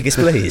special effect. Tickets,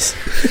 please.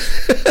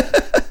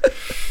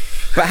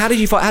 But how did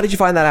you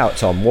find that out,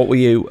 Tom? What were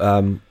you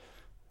up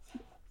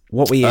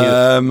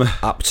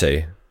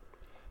to?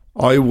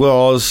 I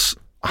was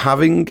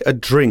having a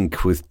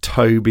drink with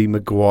Toby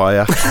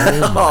Maguire.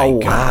 Oh,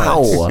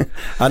 wow.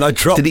 And I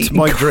dropped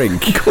my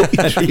drink. He caught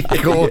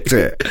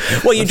it.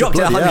 Well, you dropped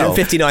it Bloody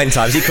 159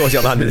 times. He caught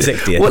it on the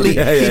 160th. Well,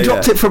 he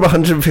dropped it from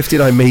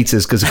 159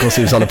 metres because, of course,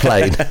 he was on a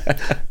plane.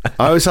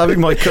 I was having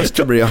my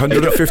customary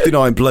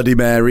 159 Bloody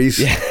Marys.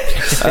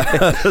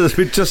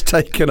 We'd just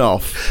taken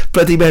off.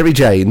 Bloody Mary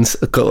Janes,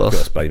 of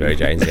course. Bloody Mary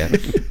Janes, yeah.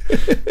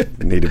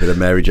 Need a bit of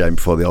Mary Jane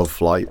before the old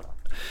flight.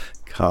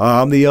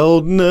 Calm the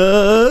old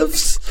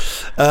nerves.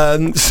 So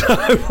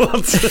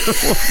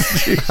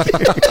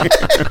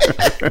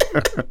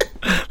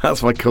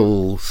that's my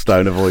cool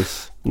stoner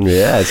voice.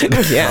 Yeah,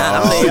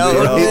 Yeah, the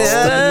old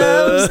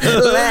nerves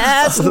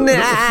last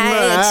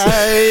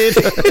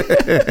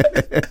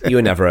night. You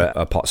were never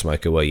a pot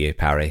smoker, were you,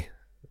 Parry?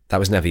 That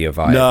was never your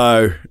vibe.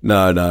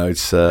 No.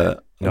 It's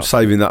I'm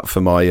saving that for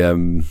my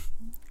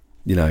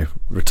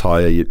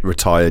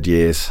retired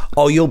years.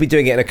 Oh, you'll be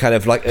doing it in a kind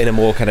of like in a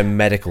more kind of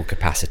medical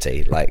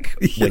capacity, like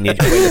when you.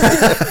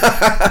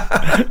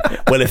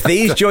 Well, if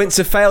these joints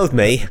have failed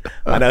me,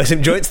 I know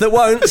some joints that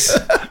won't.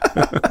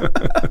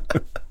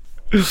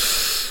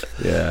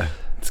 Yeah,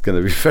 it's going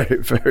to be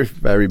very, very,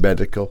 very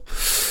medical.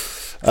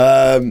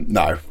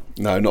 No,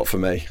 not for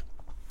me.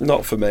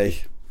 Not for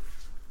me.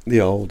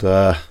 The old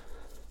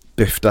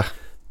bifter.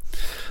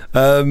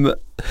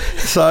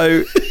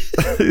 So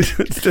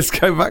let's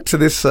go back to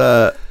this.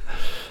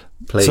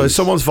 Please. So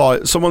someone's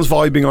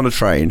vibing on a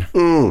train.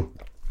 You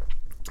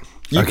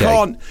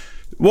can't.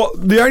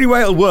 What the only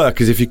way it'll work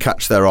is if you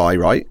catch their eye,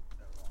 right?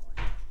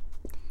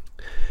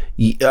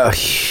 Yeah,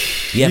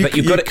 but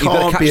you've got to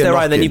catch their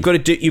eye, and then you've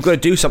got to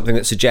do something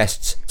that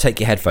suggests take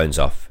your headphones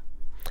off,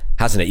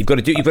 hasn't it? You've got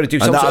to do And some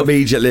that sort of,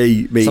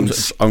 immediately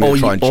means I'm going to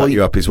try and chat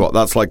you up. Is what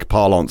that's like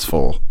parlance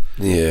for.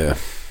 Yeah.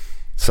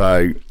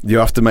 So you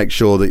have to make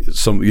sure that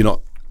you're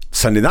not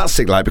sending that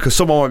signal out, because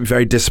someone might be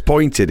very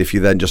disappointed if you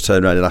then just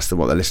turn around and ask them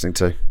what they're listening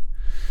to.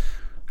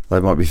 They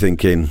might be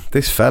thinking,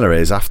 this fella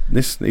is after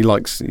this. He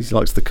likes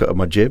the cut of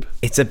my jib.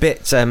 It's a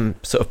bit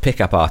sort of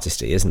pickup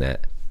artisty, isn't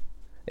it?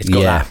 It's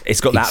got that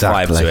exactly.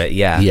 vibe to it.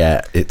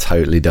 Yeah, it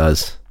totally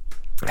does.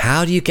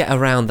 How do you get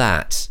around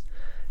that?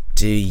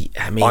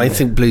 I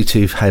think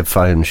Bluetooth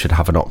headphones should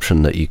have an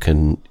option that you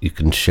can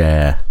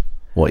share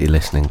what you're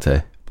listening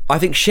to. I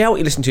think share what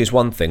you listen to is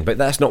one thing, but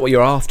that's not what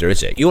you're after,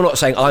 is it? You're not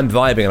saying I'm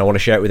vibing and I want to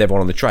share it with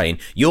everyone on the train.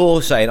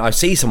 You're saying I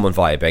see someone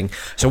vibing.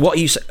 So what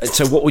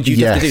would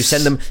you have to do?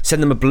 Send them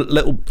a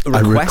little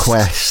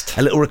request,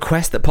 a little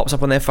request that pops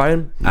up on their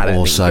phone.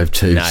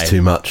 It's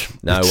too much.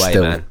 No way,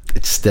 man.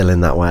 It's still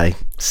in that way.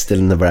 It's still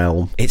in the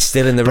realm. It's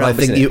still in the realm. I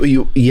think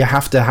you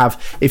have to have.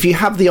 If you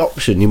have the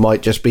option, you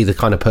might just be the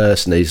kind of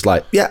person who's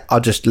like, yeah, I'll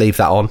just leave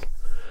that on.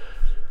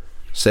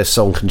 So if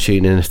someone can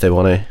tune in if they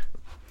want to.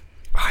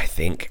 I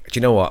think. Do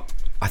you know what?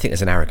 I think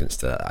there's an arrogance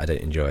to that I don't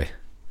enjoy.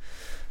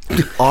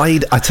 I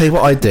tell you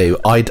what I'd do.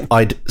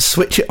 I'd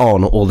switch it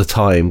on all the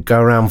time, go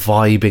around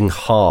vibing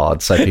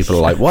hard, so people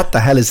are like, "What the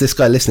hell is this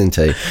guy listening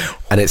to?"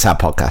 And it's our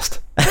podcast.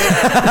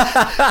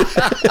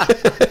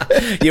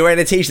 You're wearing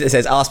a t-shirt that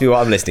says "Ask me what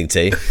I'm listening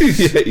to."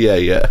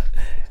 Yeah.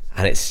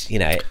 And it's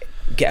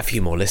get a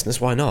few more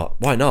listeners. Why not?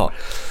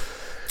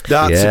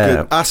 That's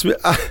a good. Ask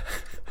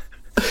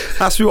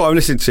me what I'm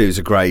listening to is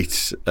a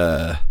great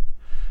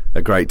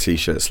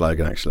t-shirt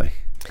slogan, actually,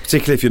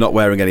 particularly if you're not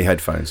wearing any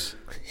headphones.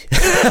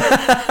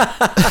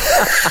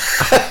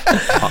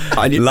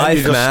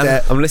 Life,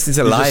 man. I'm listening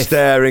to Life. Just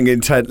staring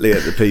intently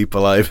at the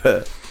people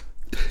over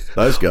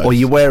those guys. Or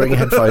you're wearing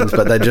headphones,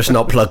 but they're just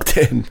not plugged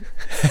in.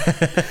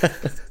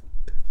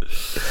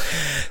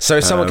 So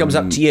if someone comes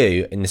up to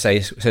you and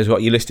says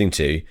what you're listening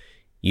to,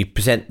 you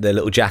present the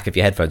little jack of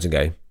your headphones and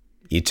go,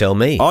 "You tell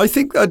me." I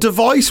think a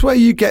device where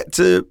you get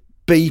to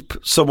beep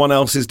someone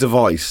else's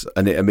device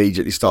and it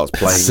immediately starts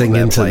playing.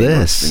 Singing to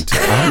this.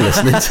 I'm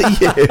listening to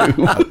you.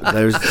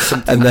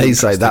 And they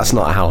say that's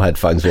not how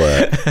headphones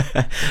work.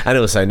 And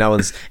also, no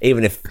one's,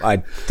 even if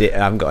I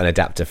haven't got an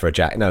adapter for a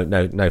jack.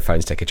 No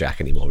phones take a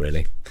jack anymore.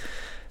 Really,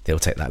 they'll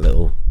take that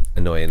little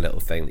annoying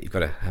little thing that you've got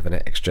to have an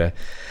extra.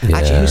 Yeah.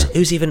 Actually,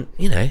 who's even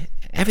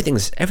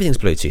everything's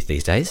Bluetooth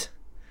these days.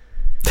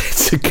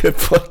 It's a good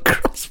point,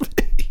 Crosby.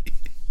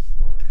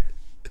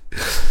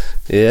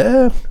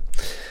 Yeah.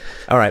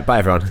 All right, bye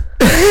everyone.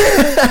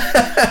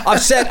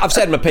 I've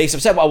said my piece.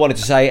 I've said what I wanted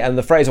to say, and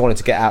the phrase I wanted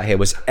to get out here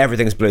was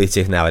everything's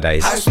Bluetooth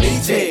nowadays. House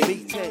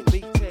meeting.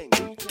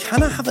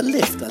 Can I have a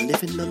lift? I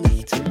live in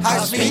Nuneaton.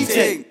 House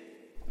meeting.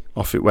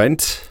 Off it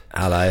went.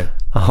 Hello.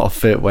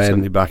 Off it went.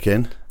 Suddenly back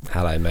in.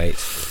 Hello, mate.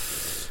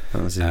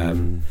 That was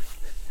very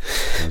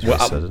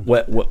sudden.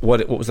 What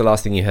was the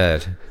last thing you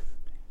heard?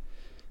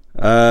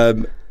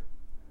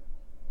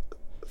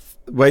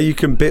 where you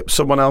can bip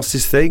someone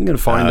else's thing and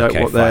find out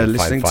what they're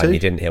listening to? You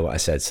didn't hear what I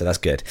said, so that's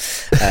good.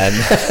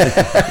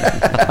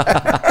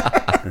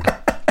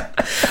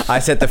 I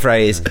said the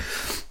phrase,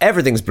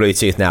 everything's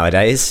Bluetooth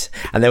nowadays,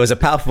 and there was a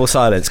palpable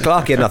silence.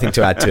 Clark had nothing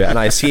to add to it, and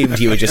I assumed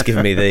you were just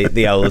giving me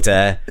the old,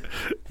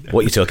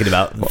 what are you talking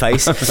about,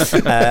 face?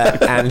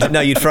 And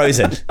no, you'd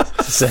frozen.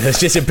 So it's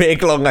just a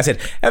big long, I said,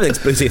 everything's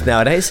Bluetooth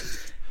nowadays.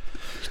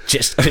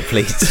 Just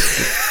complete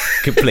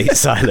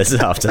silence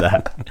after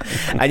that.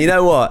 And you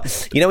know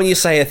what? You know when you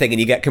say a thing and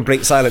you get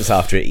complete silence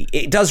after it,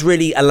 it does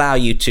really allow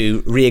you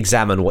to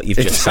re-examine what you've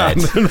just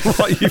said.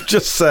 What you've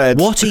just said.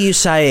 What are you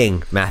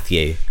saying,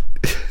 Matthew?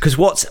 Because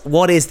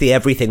what is the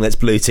everything that's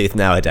Bluetooth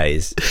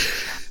nowadays?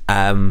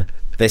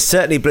 There's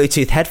certainly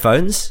Bluetooth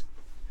headphones.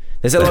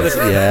 There's a lot of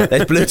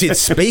there's Bluetooth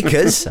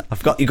speakers.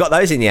 You've got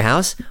those in your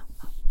house.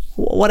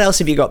 What else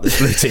have you got that's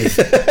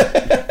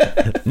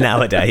Bluetooth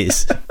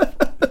nowadays?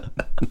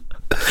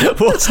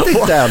 Let's dig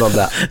down on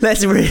that.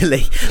 Let's restart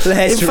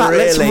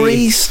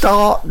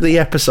the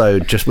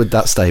episode just with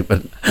that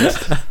statement.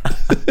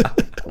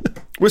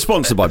 We're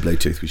sponsored by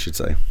Bluetooth, we should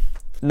say.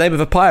 Name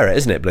of a pirate,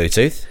 isn't it,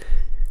 Bluetooth?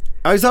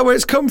 Oh, is that where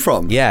it's come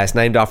from? Yeah, it's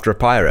named after a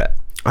pirate.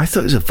 I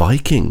thought it was a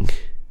Viking.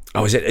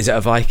 Oh, is it a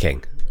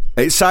Viking?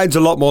 It sounds a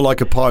lot more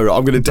like a pirate.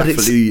 I'm going to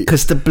definitely...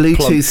 Because the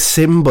Bluetooth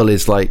symbol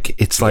is like...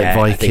 It's like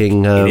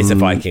Viking... it is a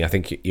Viking. I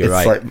think you're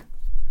right. It's like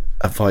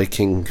a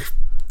Viking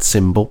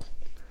symbol.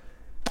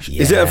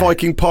 Yeah. Is it a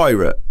Viking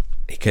pirate?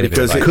 It could have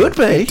been. It could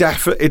be.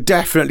 It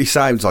definitely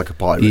sounds like a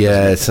pirate.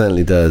 Yeah, it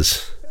certainly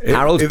does.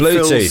 Harold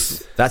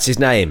Bluetooth. That's his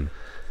name.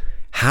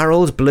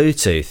 Harold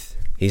Bluetooth.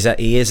 He was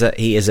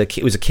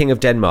a king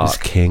of Denmark. He's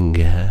king,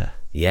 yeah.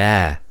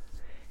 Yeah.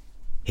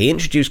 He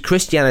introduced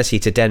Christianity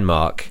to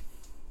Denmark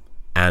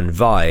and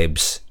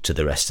vibes to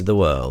the rest of the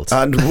world.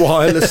 And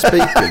wireless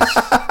speakers.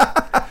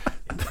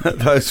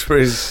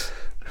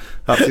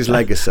 That's his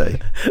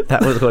legacy.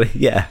 That was what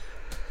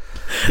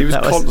he was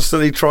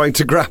constantly trying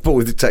to grapple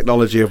with the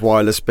technology of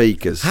wireless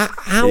speakers.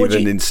 How in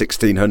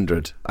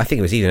 1600. I think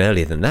it was even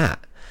earlier than that.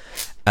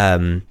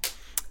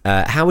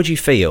 How would you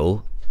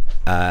feel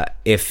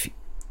if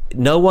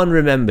no one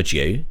remembered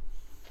you,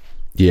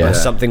 and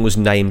something was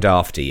named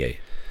after you?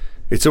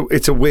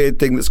 It's a weird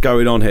thing that's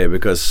going on here,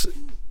 because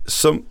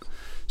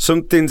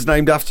something's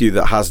named after you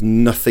that has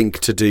nothing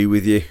to do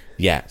with you.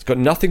 Yeah, it's got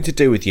nothing to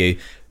do with you.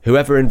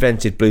 Whoever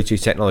invented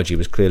Bluetooth technology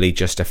was clearly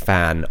just a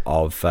fan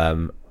of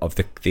the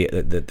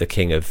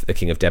king of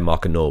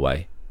Denmark and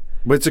Norway.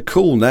 Well, it's a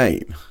cool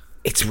name.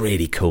 It's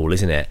really cool,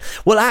 isn't it?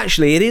 Well,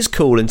 actually, it is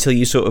cool until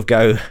you sort of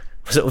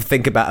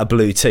think about a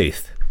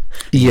Bluetooth.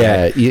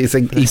 Yeah, you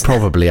think he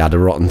probably had a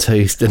rotten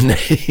tooth, didn't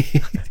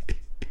he?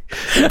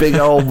 Big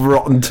old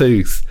rotten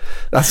tooth.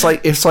 That's like,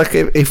 it's like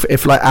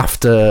if like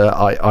after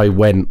I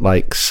went,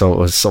 like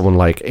someone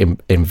like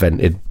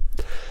invented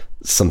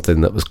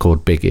something that was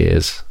called big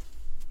ears.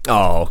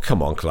 Oh,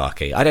 come on,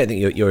 Clarky. I don't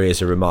think your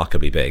ears are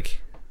remarkably big.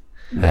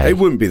 Hey. It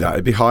wouldn't be that.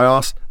 It'd be high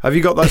arse. Have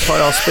you got those high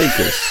arse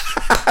speakers?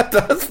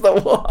 That's the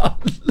one.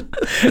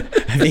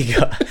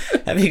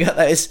 Have you got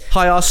those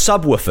high arse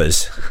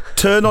subwoofers?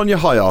 Turn on your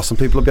high arse and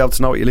people will be able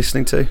to know what you're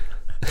listening to.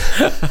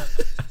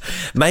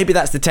 Maybe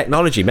that's the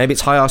technology. Maybe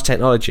it's high arse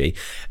technology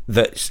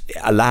that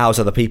allows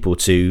other people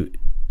to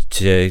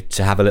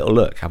have a little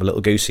look, have a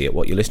little goosey at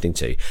what you're listening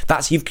to.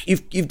 That's you've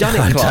done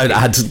it,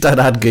 Clark. Don't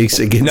add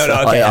goosing into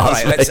okay, all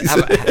right, let's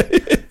have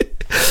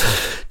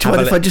do you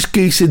mind if I just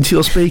goose into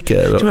your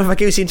speaker? Do you mind if I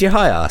goose into your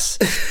high arse?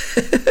 Do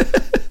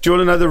you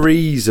want to know the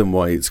reason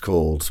why it's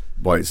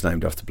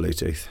named after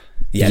Bluetooth?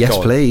 Yeah, yes,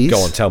 please. Go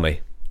on, tell me.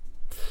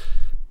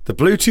 The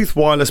Bluetooth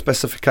wireless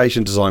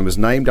specification design was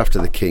named after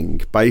the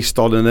king, based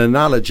on an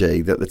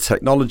analogy that the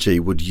technology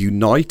would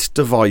unite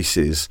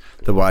devices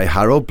the way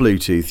Harold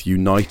Bluetooth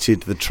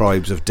united the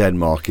tribes of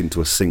Denmark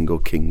into a single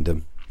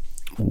kingdom.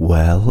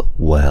 Well.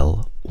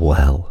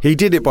 He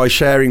did it by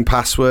sharing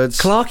passwords.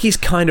 Clarky's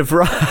kind of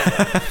right.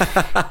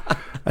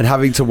 And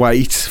having to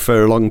wait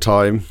for a long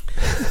time.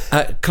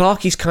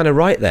 Clarky's kind of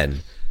right then.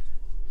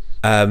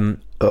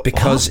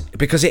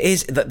 Because it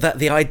is that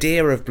the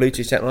idea of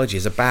Bluetooth technology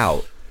is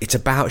about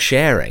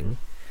sharing.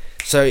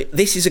 So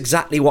this is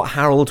exactly what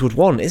Harold would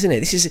want, isn't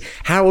it?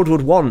 Harold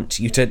would want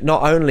you to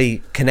not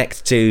only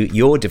connect to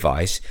your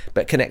device,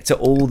 but connect to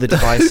all the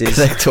devices.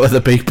 Connect to other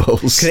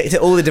people's. Connect to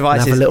all the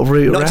devices. Have a little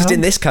route not around. just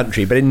in this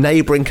country, but in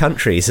neighbouring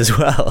countries as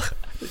well.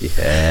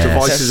 Yeah.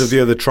 Devices of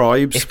the other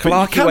tribes. If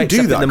Clarky wakes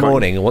up in the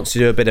morning and wants to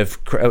do have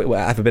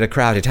a bit of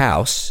crowded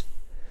house,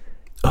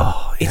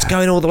 it's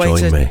going all the way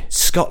to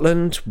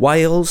Scotland,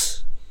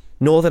 Wales,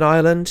 Northern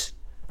Ireland.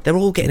 They're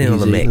all getting in on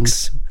the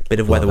mix. Bit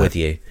of weather with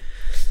you.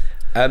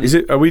 Is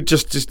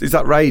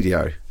that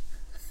radio?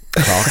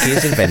 Clarky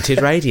has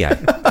invented radio.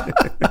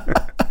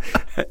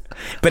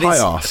 But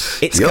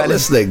You're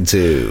listening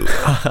to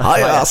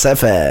High Arse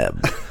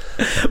FM.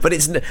 But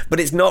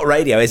it's not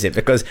radio, is it?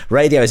 Because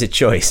radio is a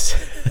choice.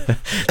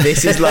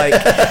 This is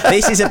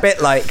a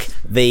bit like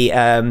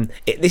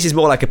this is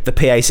more like the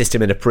PA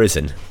system in a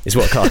prison, is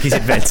what Clarky's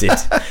invented.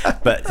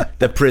 But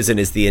the prison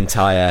is the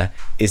entire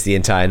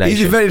nation.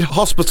 He's invented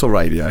hospital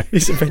radio.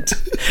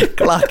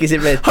 Clarky's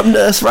invented. I'm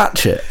Nurse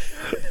Ratchet.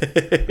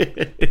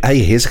 Hey,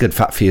 here's a good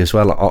fact for you as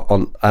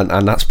well.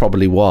 And that's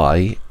probably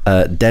why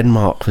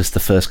Denmark was the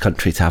first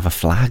country to have a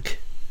flag,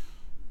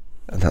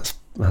 and that's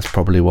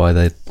probably why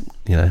they,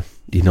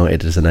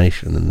 united as a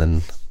nation and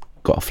then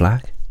got a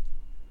flag.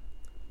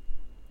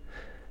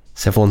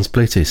 So everyone's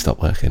Bluetooth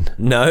stopped working?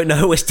 No,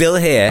 we're still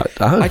here.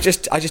 Oh. I'm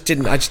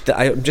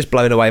just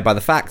blown away by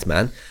the fact,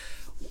 man.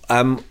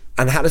 And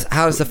how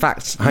does the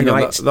fact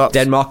unite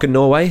Denmark and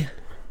Norway?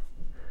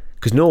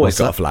 Because Norway's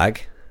got a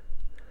flag.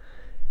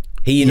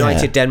 He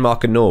united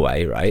Denmark and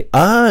Norway, right?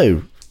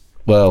 Oh,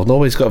 well,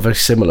 Norway's got a very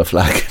similar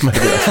flag. Maybe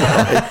that's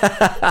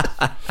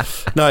why.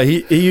 No,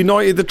 he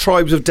united the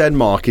tribes of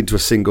Denmark into a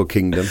single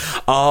kingdom.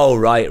 Oh,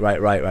 right.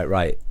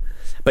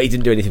 But he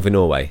didn't do anything for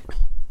Norway.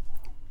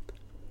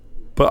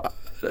 But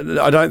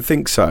I don't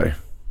think so.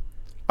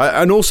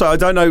 And also, I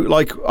don't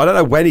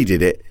know when he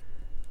did it.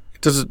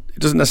 It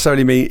doesn't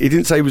necessarily mean he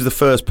didn't say he was the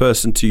first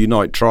person to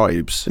unite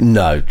tribes.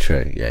 No,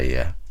 true.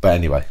 Yeah. But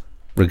anyway,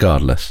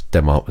 regardless,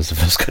 Denmark was the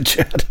first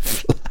country that had a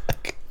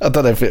flag. I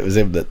don't know if it was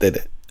him that did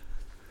it.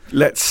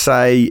 Let's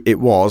say it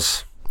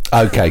was.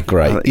 Okay,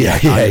 great. Yeah,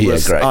 great.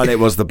 And it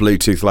was the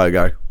Bluetooth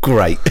logo.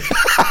 Great.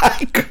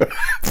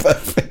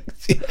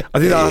 Perfect. Yeah. I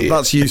think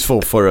that's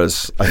useful for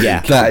us.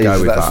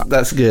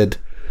 That's good.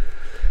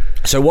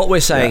 So what we're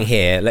saying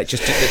here,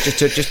 just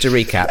to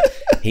recap,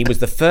 he was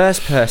the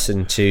first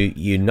person to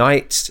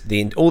unite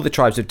all the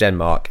tribes of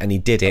Denmark, and he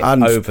did it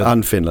and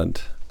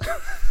Finland.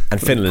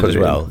 And Finland as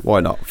well.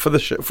 Why not?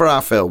 For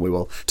our film, we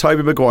will.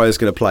 Toby Maguire's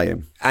going to play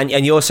him. And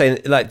you're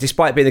saying,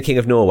 despite being the king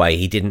of Norway,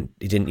 he didn't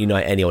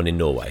unite anyone in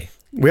Norway.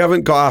 We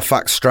haven't got our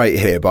facts straight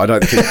here, but I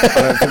don't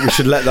think we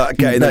should let that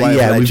get in the way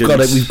of legend.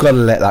 We've got to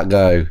let that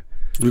go.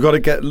 We can't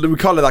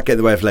let that get in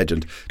the way of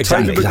legend.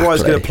 Exactly. Toby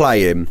Maguire's going to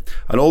play him,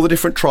 and all the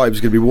different tribes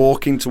are going to be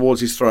walking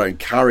towards his throne,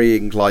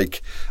 carrying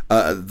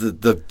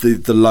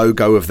the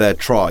logo of their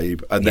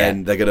tribe, and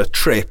then they're going to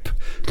trip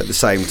at the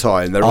same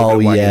time. They're all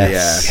going to wang in the air.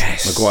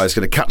 Yes. Maguire's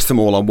going to catch them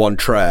all on one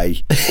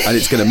tray, and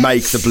it's going to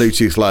make the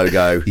Bluetooth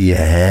logo.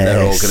 Yes.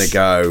 They're all going to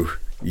go,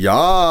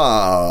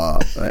 yeah,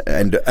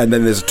 and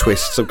then there's a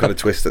twist, some kind of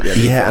twist at the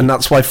end. Yeah, and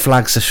that's why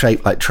flags are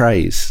shaped like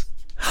trays.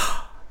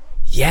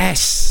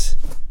 Yes.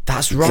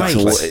 That's right.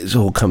 It's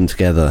all come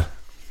together.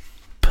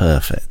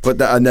 Perfect.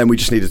 And then we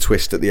just need a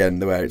twist at the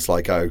end where it's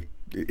like, oh,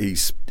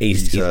 he's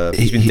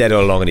been dead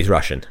all along and he's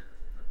Russian.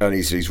 And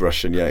he's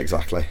Russian, yeah,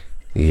 exactly.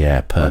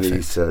 Yeah, perfect. And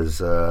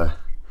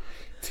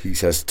he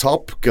says,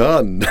 Top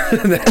Gun.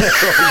 And then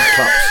everyone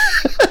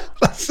claps.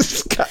 That's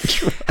his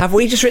catchphrase. Have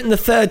we just written the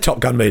third Top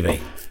Gun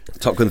movie?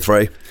 Top Gun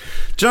 3.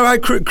 Do you know how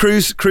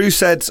Cruise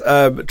said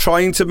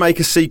trying to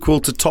make a sequel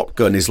to Top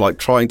Gun is like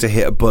trying to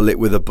hit a bullet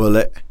with a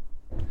bullet?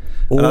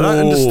 And I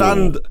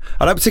don't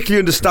particularly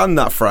understand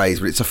that phrase,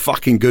 but it's a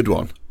fucking good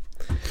one.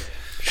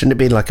 Shouldn't it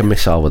be like a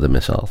missile with a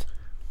missile?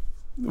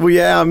 Well,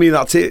 yeah, I mean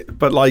that's it,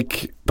 but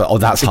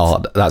that's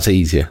hard. That's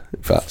easier.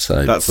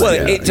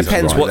 It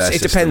depends.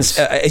 It depends.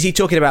 Is he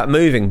talking about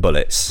moving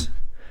bullets,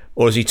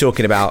 or is he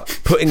talking about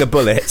putting a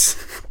bullet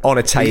on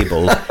a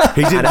table?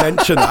 He didn't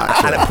mention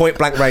that. And at point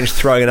blank range,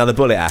 throwing another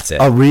bullet at it.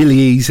 Oh, really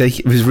easy.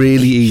 It was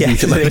really easy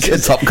to make a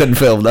Top Gun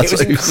film.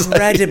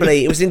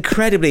 It was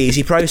incredibly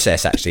easy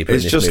process, actually.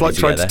 It's just like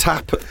trying to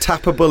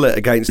tap a bullet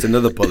against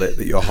another bullet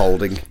that you're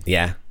holding.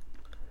 Yeah,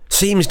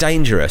 seems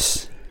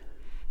dangerous,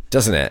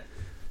 doesn't it?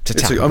 To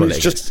tap a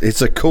bullet.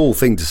 It's a cool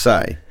thing to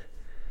say.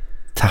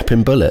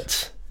 Tapping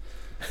bullets.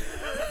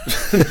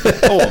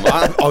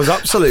 I was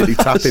absolutely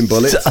tapping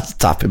bullets. I was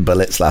tapping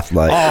bullets last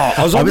night.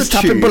 I was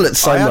tapping bullets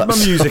so much. I had my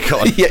music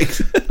on.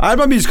 I had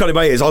my music on in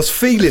my ears. I was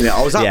feeling it.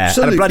 I was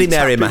absolutely and a Bloody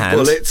Mary in my hand.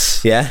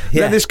 Bullets. Yeah.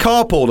 Then this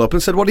car pulled up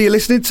and said, "What are you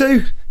listening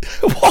to?"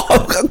 What?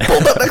 I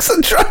pulled up next to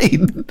the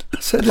train. I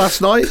said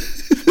last night.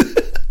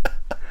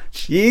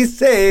 She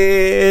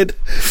said,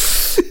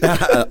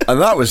 and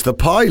that was the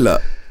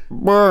pilot.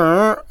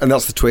 And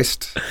that's the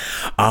twist.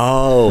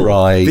 Oh,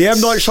 right. The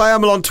M. Night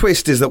Shyamalan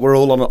twist is that we're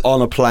all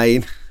on a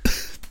plane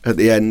at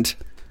the end.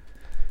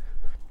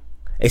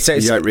 You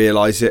don't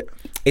realise it.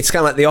 It's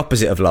kind of like the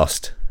opposite of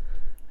Lost.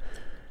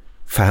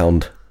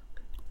 Found.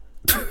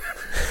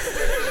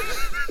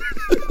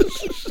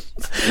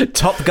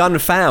 Top Gun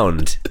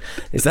Found.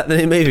 Is that the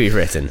new movie you've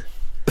written?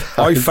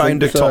 I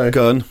found a Top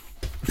Gun.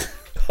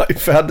 I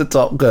found a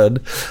Top Gun,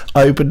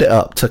 opened it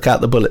up, took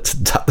out the bullets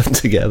and tapped them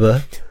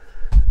together.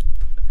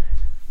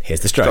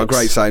 Here's the Strokes. Got a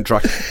great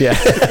soundtrack. Yeah.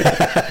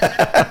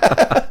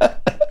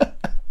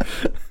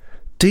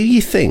 Do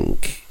you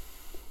think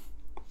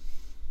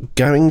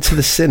going to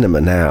the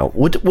cinema now,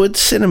 would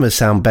cinema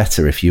sound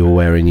better if you were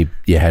wearing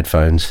your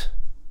headphones?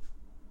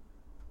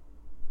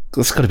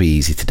 That's got to be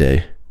easy to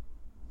do.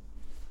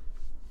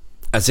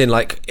 As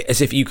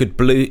if you could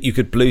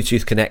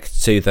Bluetooth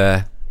connect to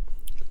the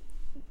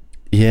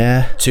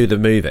to the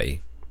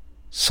movie.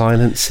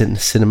 Silence in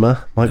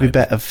cinema might be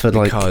better for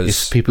like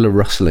if people are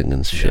rustling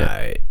and shit.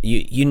 No,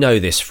 you know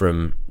this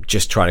from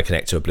just trying to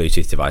connect to a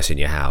Bluetooth device in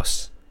your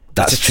house.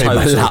 That's true.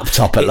 My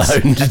laptop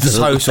alone. It's a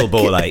total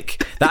ball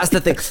ache. That's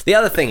the thing. The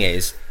other thing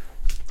is,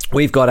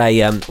 we've got a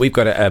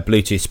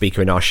Bluetooth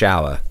speaker in our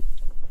shower,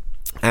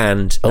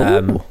 and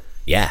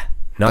yeah,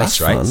 nice,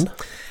 that's right? fun.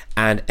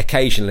 And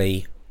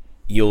occasionally,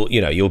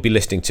 you'll be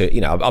listening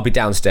to, I'll be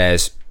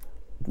downstairs,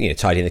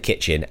 tidying the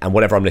kitchen, and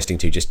whatever I'm listening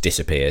to just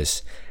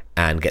disappears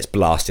and gets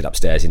blasted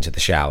upstairs into the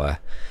shower.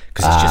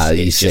 Now,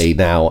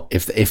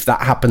 if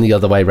that happened the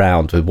other way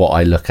round with what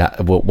I look at,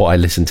 what I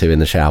listen to in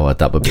the shower,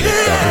 that would be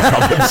a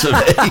problem for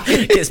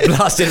me. It's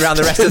blasted around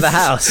the rest of the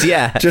house.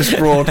 Yeah, just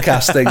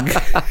broadcasting.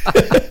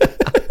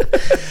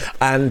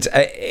 And so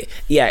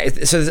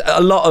there's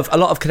a lot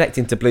of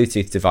connecting to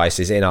Bluetooth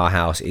devices in our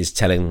house is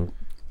telling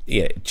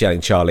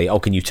Charlie,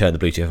 can you turn the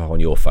Bluetooth off on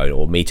your phone,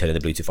 or me turning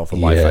the Bluetooth off on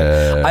my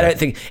phone? I don't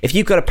think, if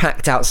you've got a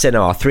packed out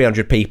cinema,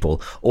 300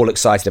 people all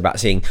excited about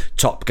seeing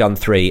Top Gun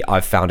 3,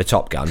 I've found a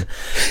Top Gun,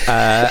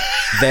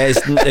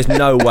 there's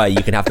no way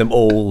you can have them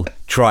all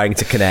trying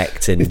to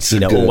connect and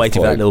all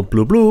waiting for that little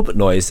bloop bloop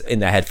noise in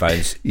their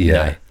headphones.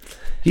 No.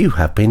 You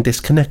have been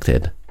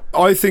disconnected.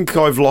 I think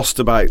I've lost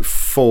about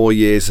 4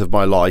 years of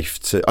my life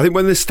to... I think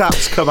when the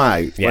stats come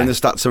out, when the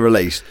stats are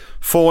released,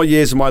 4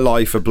 years of my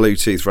life are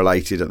Bluetooth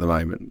related at the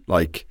moment.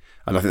 And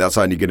I think that's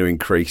only going to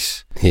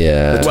increase.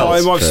 Yeah. The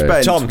time I've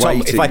spent Tom,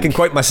 waiting... if I can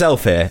quote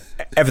myself here,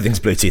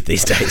 everything's Bluetooth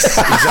these days.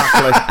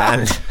 Exactly.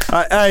 And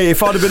hey,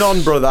 if I'd have been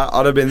on, brother,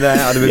 I'd have been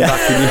there. I'd have been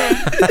back in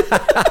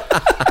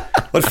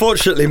you.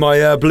 Unfortunately, my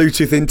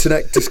Bluetooth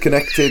internet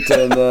disconnected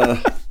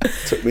and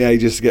took me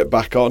ages to get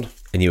back on.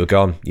 And you were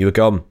gone.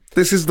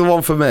 This is the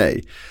one for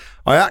me.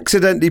 I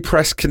accidentally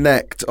pressed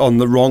connect on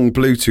the wrong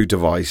Bluetooth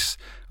device.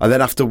 I then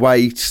have to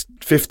wait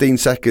 15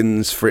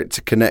 seconds for it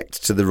to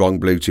connect to the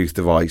wrong Bluetooth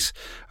device.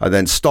 I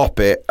then stop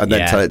it and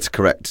then tell it to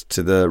connect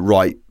to the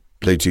right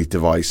Bluetooth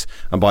device.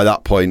 And by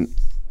that point,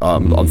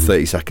 I'm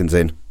 30 seconds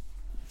in.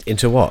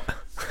 Into what?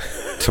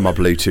 To my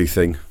Bluetooth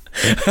thing.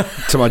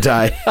 To my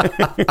day.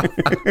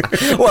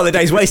 Well, the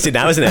day's wasted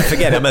now, isn't it?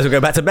 Forget it, I might as well go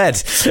back to bed.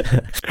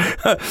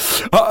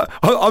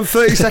 I'm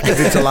 30 seconds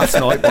into Last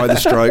Night by the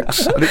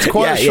Strokes, and it's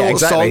quite a short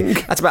song.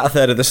 That's about a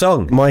third of the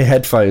song. My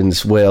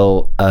headphones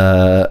will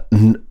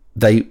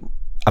they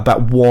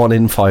about 1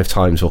 in 5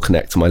 times will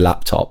connect to my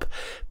laptop,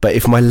 but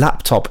if my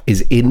laptop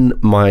is in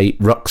my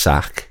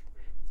rucksack,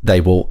 they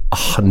will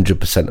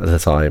 100% of the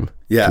time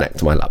connect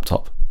to my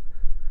laptop.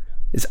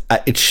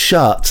 It's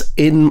shut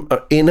in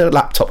a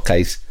laptop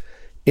case,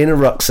 in a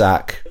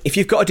rucksack. If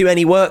you've got to do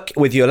any work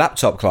with your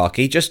laptop,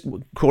 Clarky, just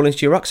crawl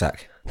into your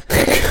rucksack.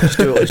 Just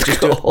do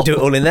it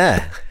all in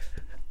there.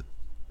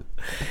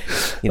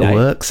 A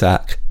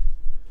rucksack.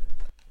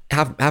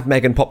 Have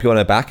Megan pop you on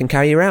her back and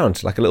carry you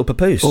around like a little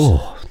papoose.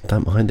 Oh,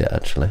 don't mind it,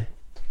 actually.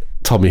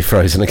 Tommy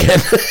frozen again.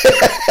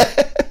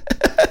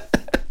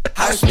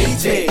 House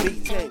meeting.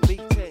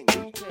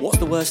 What's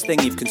the worst thing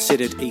you've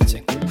considered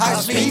eating?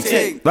 House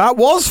meeting. That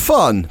was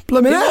fun.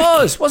 Blimmin'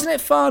 heck. Wasn't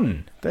it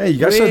fun? There you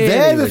go. Really, so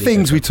they're the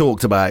things we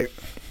talked about.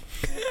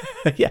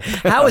 Yeah.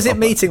 How was it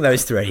meeting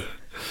those three?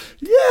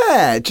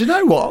 Yeah. Do you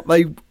know what?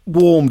 They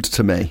warmed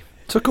to me.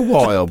 Took a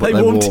while, but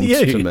they warmed to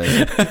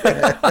me.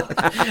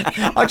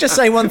 I'll just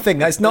say one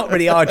thing. It's not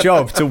really our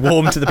job to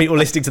warm to the people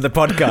listening to the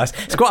podcast.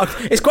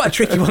 It's quite a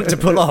tricky one to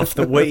pull off.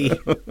 We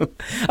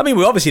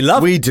obviously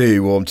love... We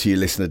do warm to you,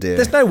 listener dear.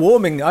 There's no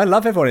warming. I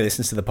love everyone who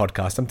listens to the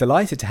podcast. I'm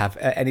delighted to have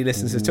any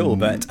listeners at all.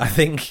 But I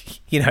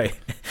think,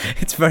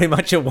 it's very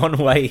much a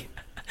one-way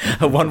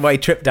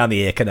trip down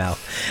the ear canal.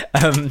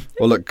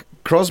 Well, look,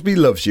 Crosby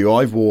loves you.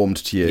 I've warmed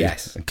to you.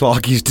 Yes. And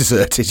Clarky's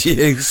deserted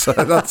you. So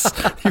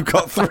you've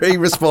got 3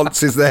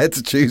 responses there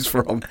to choose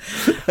from.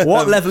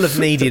 What level of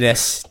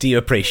neediness do you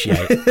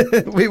appreciate?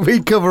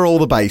 we cover all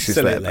the bases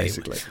there,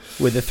 basically.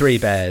 With the 3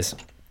 bears.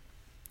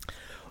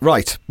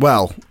 Right.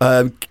 Well,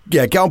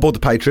 get on board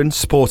the Patreon.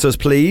 Support us,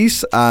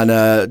 please.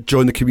 And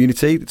join the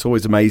community. It's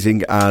always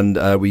amazing.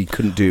 And we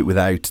couldn't do it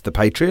without the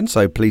Patreon.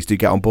 So please do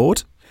get on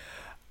board.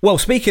 Well,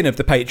 speaking of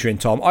the Patreon,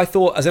 Tom, I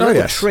thought as a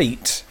little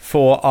treat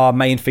for our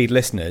main feed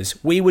listeners,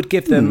 we would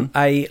give them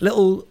a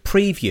little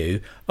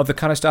preview of the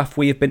kind of stuff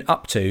we have been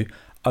up to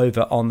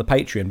over on the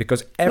Patreon,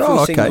 because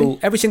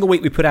every single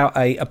week we put out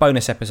a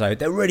bonus episode.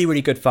 They're really,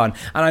 really good fun.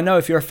 And I know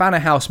if you're a fan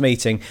of House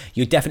Meeting,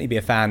 you'd definitely be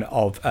a fan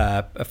of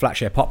a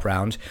Flatshare Pop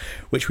Round,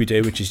 which we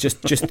do, which is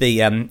just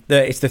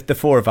the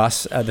 4 of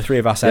us, the 3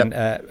 of us and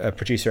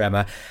producer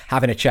Emma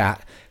having a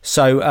chat.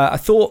 So I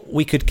thought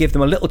we could give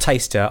them a little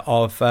taster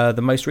of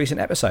the most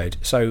recent episode.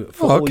 So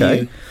for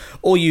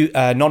all you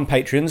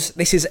non-patrons,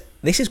 this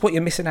is what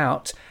you're missing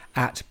out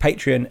at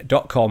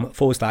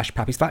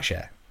patreon.com/Pappy's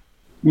Flatshare.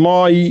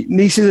 My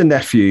nieces and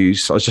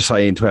nephews, I was just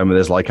saying to Emma,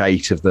 there's like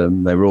 8 of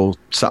them. They were all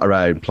sat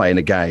around playing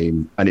a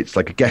game, and it's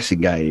like a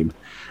guessing game.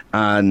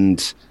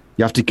 And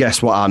you have to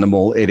guess what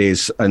animal it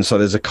is. And so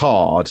there's a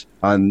card,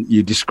 and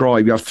you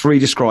have 3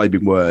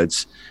 describing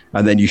words,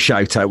 and then you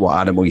shout out what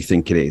animal you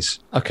think it is.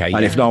 Okay.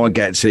 And if no one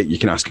gets it, you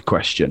can ask a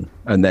question,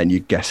 and then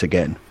you guess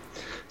again.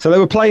 So they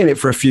were playing it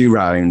for a few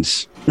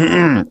rounds.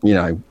 You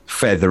know,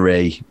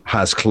 feathery,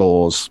 has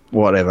claws,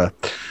 whatever.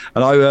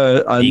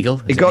 And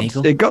Eagle? It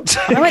got.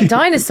 I went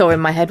dinosaur in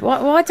my head.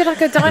 Why did I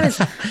go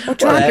dinosaur? Or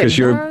dragon?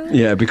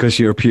 Because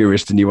you're a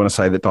purist and you want to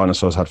say that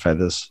dinosaurs had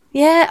feathers.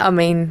 Yeah, I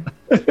mean,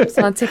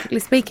 scientifically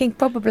speaking,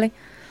 probably.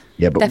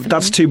 Yeah, but Definitely.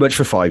 that's too much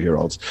for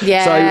 5-year-olds.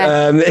 Yeah.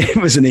 So it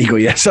was an eagle.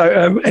 Yeah.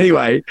 So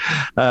anyway.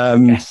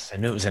 Yes, I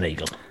knew it was an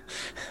eagle.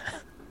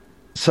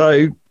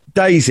 So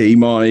Daisy,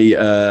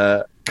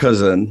 my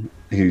cousin,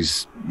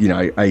 who's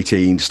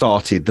 18,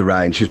 started the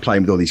round. She was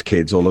playing with all these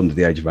kids, all under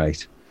the age of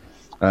 8,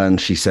 and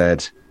she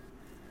said,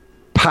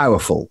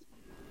 "Powerful,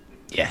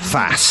 Yes.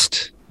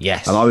 fast."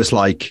 Yes. And I was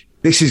like,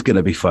 "This is going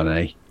to be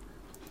funny.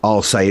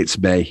 I'll say it's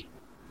me."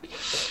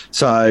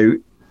 So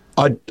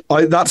I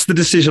that's the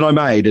decision I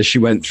made as she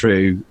went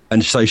through,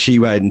 and so she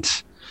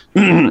went.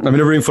 I'm in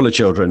a room full of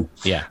children.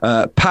 Yeah.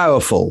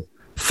 Powerful,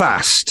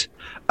 fast,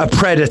 a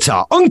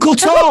predator, Uncle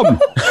Tom,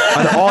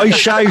 and I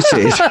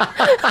shouted.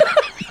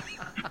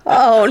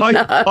 Oh,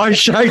 no. I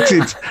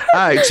shouted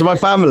out to my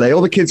family,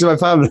 all the kids in my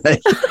family,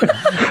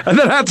 and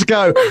then I had to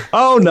go,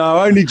 "Oh no,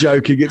 only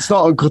joking. It's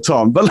not Uncle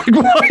Tom." But like,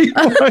 why?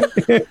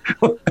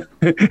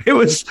 It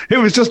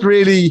was just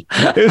really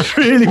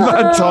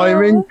bad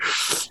timing.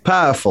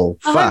 Powerful,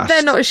 I hope fast.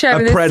 they're not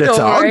sharing a this predator,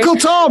 story. Uncle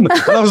Tom.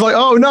 And I was like,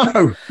 "Oh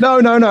no.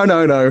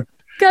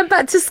 Go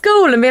back to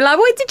school and be like,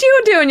 what did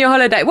you do on your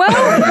holiday?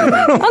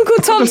 Well, Uncle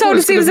Tom told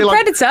us he was a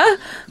predator. I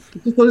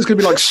thought it was going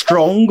to be like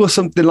strong or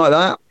something like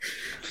that.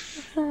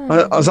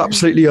 I was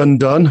absolutely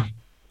undone.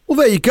 Well,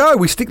 there you go.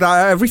 We stick that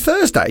out every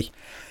Thursday.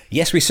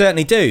 Yes, we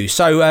certainly do.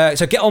 So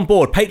get on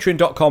board,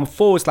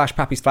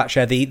 patreon.com/Pappy's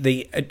Flatshare.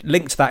 The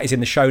link to that is in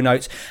the show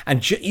notes.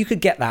 And you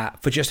could get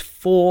that for just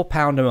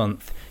 £4 a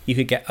month. You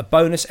could get a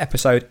bonus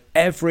episode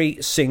every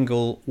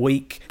single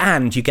week.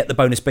 And you get the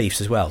bonus beefs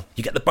as well.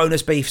 You get the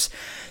bonus beefs.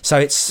 So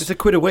it's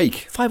 £1 a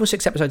week. 5 or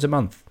 6 episodes a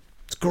month.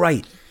 It's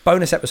great.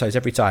 Bonus episodes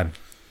every time.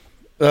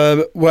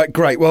 Well,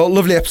 great. Well,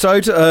 lovely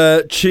episode.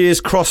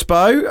 Cheers,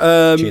 Crossbow.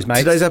 Cheers, mate.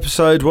 Today's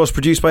episode was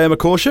produced by Emma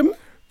Corsham.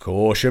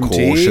 Caution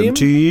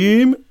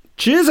team.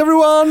 Cheers,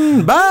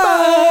 everyone.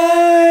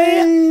 Bye.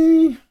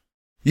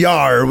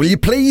 Yar, will you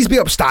please be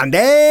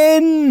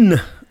upstanding?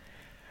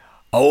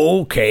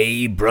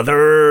 Okay,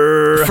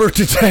 brother. For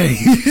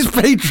today's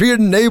Patreon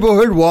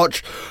Neighborhood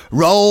Watch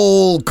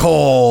roll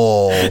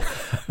call.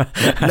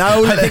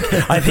 Now,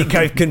 I think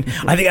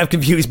I've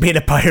confused being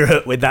a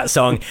pirate with that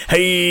song.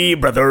 Hey,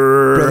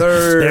 brother.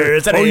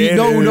 There's an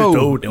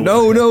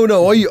No.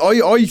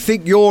 I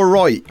think you're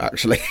right.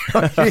 Actually,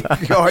 I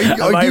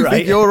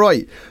think you're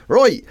right.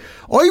 Right.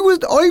 Old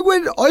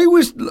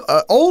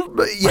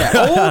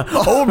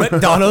Old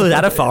MacDonald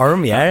had a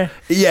farm, yeah.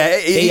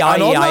 Yeah.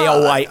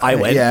 I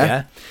went,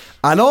 yeah.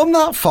 And on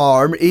that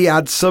farm, he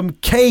had some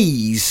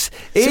keys.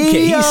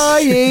 Oh,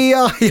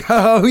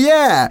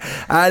 yeah.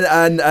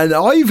 And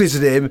I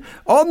visited him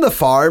on the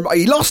farm.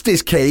 He lost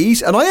his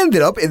keys, and I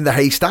ended up in the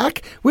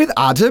haystack with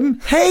Adam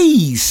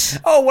Hayes.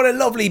 Oh, what a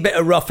lovely bit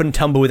of rough and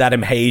tumble with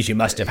Adam Hayes you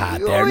must have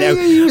had there. Now,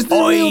 he was the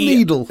real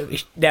needle.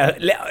 Now,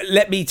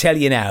 let me tell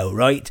you now,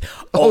 right?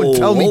 Oh,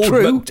 tell me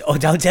true. I'll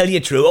tell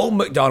you true. Old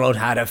MacDonald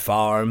had a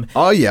farm.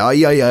 Oh, yeah.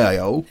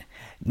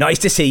 Nice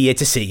to see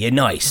you,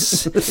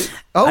 nice.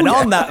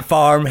 On that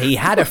farm, he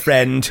had a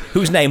friend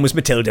whose name was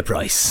Matilda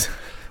Price.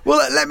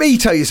 Well, let me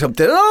tell you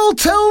something. I'll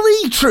tell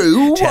thee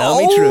true. Tell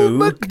me true. Old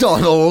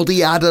MacDonald, he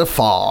had a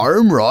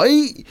farm,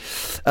 right?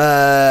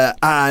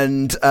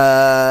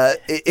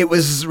 It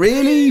was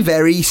really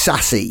very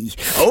sassy.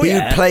 Oh,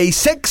 yeah. He'd play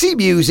sexy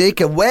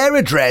music and wear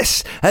a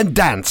dress and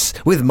dance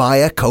with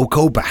Maya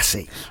Coco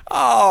Bassi.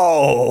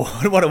 Oh,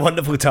 what a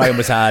wonderful time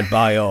was had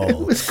by all. It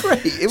was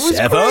great. It was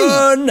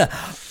Seven. great.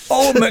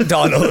 Old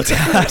MacDonald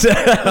had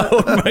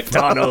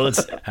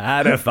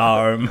a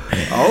farm.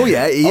 Oh,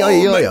 yeah.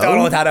 Old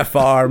MacDonald had a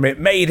farm. It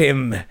made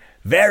him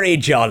very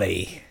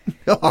jolly.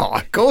 Oh,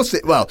 of course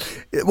it. Well,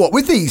 what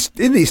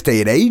in this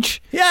day and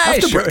age? Yeah,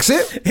 after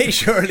Brexit, it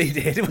surely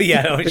did. Well,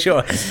 yeah,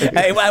 sure.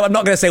 Well, I'm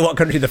not going to say what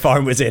country the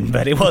farm was in,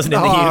 but it wasn't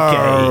in the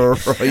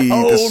UK. Right,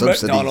 Old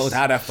MacDonald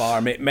had a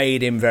farm. It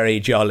made him very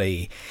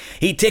jolly.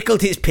 He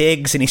tickled his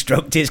pigs and he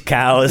stroked his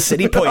cows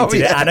and he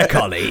pointed at Anna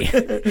Collie.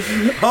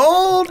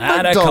 Old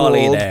Anna MacDonald.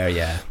 Collie there,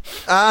 yeah.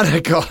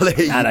 Anna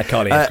Collie. Anna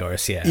Collie, of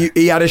course, yeah.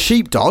 He had a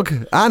sheepdog,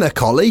 Anna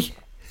Collie.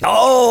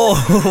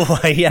 Oh,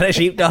 he had a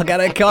sheepdog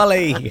and a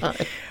collie.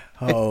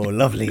 Oh,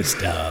 lovely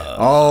stuff.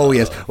 Oh,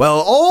 yes.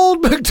 Well,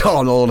 old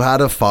MacDonald had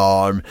a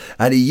farm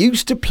and he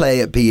used to play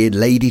at being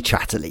Lady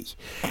Chatterley.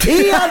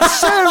 He had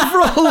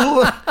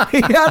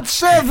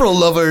several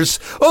lovers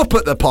up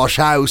at the posh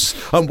house,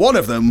 and one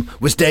of them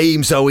was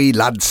Dame Zoe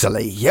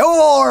Ladsley.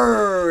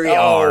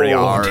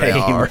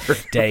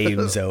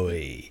 Dame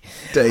Zoe.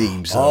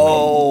 Dame Zoe.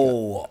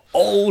 Oh,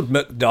 old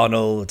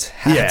MacDonald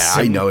had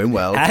I know him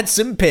well. Had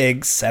some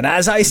pigs, and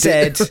as I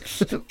said,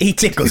 he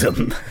tickled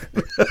them.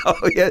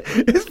 Oh, yeah.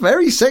 It's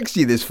very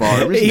sexy, this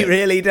farm, isn't He it?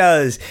 really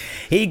does.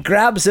 He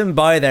grabs them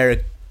by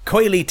their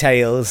coily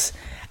tails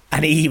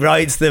and he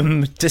rides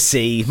them to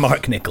see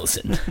Mark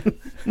Nicholson.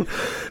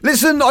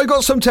 Listen, I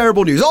got some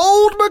terrible news.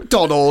 Old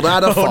MacDonald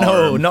had a farm.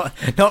 Oh no,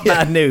 not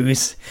bad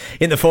news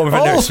in the form of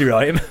a nursery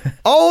rhyme.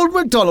 Old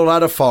MacDonald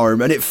had a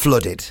farm and it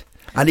flooded,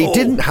 and he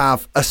didn't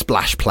have a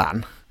splash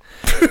plan.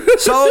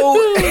 So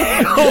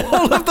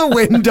all of the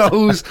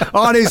windows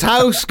on his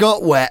house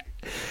got wet,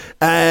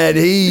 and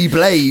he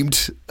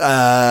blamed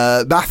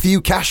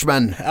Matthew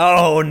Cashman.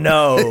 Oh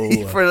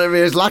no, for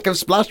his lack of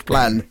splash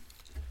plan.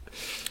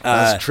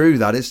 That's true.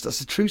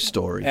 That's a true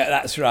story. Yeah,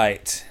 that's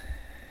right.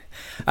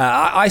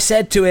 I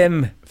said to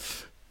him,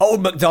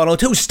 "Old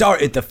MacDonald, who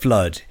started the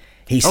flood?"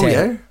 He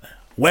said,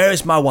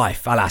 "Where's my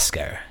wife? I'll ask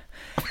her."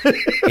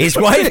 His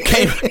wife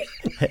came.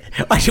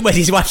 Well,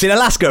 his wife's in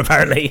Alaska,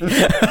 apparently.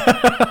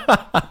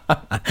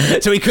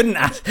 So he couldn't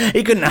ask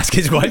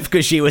his wife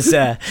because she was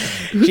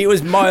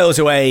miles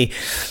away,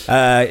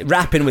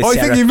 rapping with Sarah.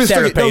 I think you've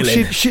mistaken. No,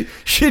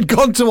 she'd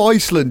gone to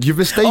Iceland. You've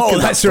mistaken. Oh,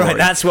 that's right.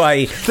 That's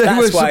why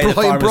the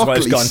farmer's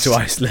wife's gone to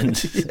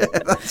Iceland. Yeah,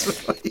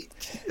 that's right.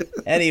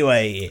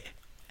 Anyway,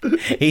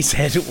 he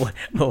said,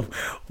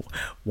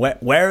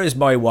 where is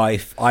my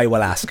wife? I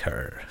will ask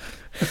her.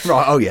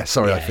 Right. Oh, yeah.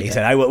 Sorry, he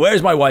said,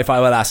 where's my wife?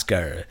 I will ask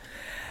her.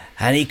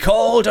 And he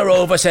called her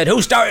over, said,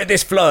 who started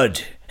this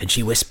flood? And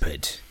she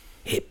whispered,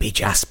 it be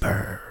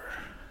Jasper.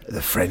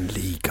 The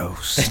friendly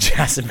ghost.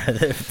 Jasper,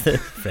 the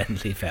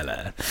friendly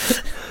fella.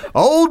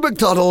 Old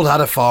MacDonald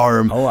had a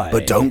farm,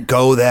 but don't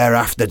go there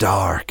after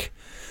dark.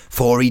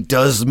 For he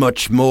does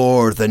much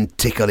more than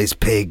tickle his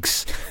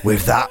pigs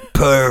with that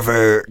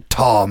pervert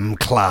Tom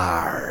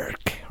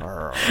Clark.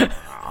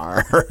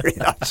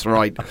 That's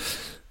right.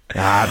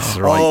 That's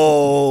right.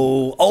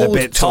 Oh,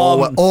 old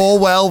Tom. All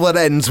well that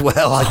ends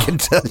well, I can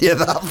tell you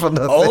that for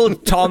nothing.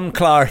 Old Tom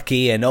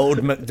Clarkey and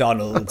old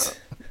MacDonald.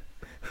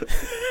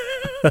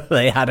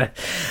 They had a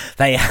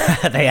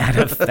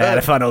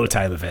fun old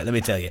time of it, let me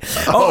tell you.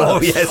 Yes.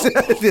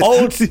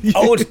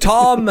 Old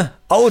Tom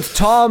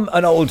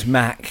and old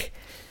Mac,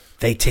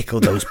 they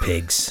tickled those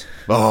pigs.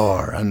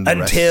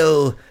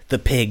 Until the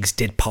pigs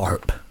did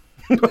parp.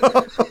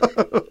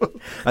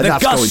 The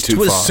gust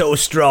was so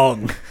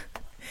strong,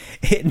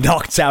 it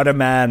knocked out a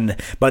man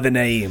by the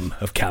name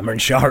of Cameron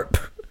Sharp.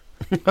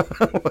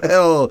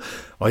 Well,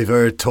 I've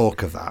heard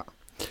talk of that.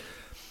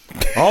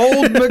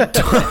 Old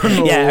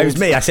MacDonald. Yeah, it was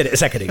me. I said it a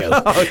second ago.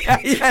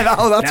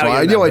 That's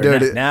why I knew I'd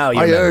heard it. I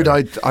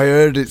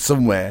heard it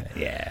somewhere.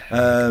 Yeah,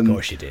 of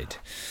course you did.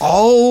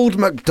 Old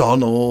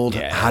MacDonald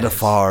had a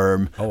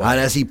farm, and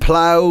as he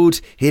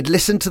ploughed, he'd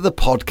listen to the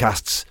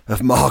podcasts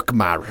of Mark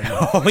Maron.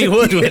 Oh, he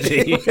would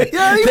he?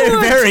 Yeah, They're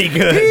very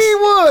good. He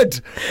would.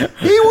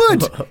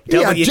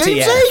 He had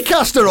James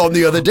Acaster on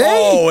the other day.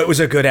 Oh, it was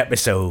a good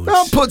episode.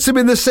 That puts him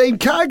in the same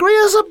category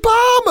as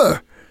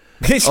Obama.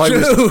 It's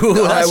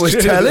true. I was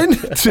telling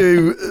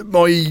to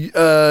my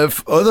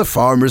other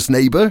farmer's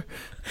neighbour,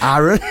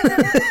 Aaron.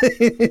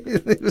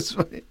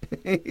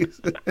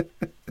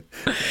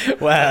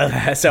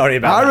 Well, sorry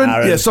about Aaron.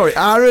 Yeah, sorry.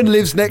 Aaron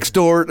lives next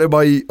door to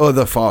my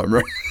other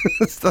farmer.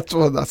 That's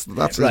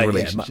his right,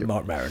 relationship. Yeah,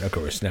 Mark Maron, of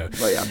course. No.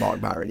 Well, yeah,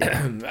 Mark Maron.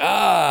 Yeah.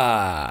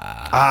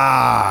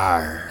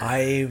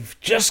 I've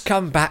just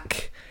come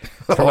back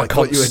from a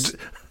concert.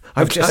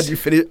 I'm glad you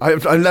finished. I'm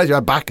glad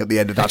you're back at the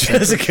end of that.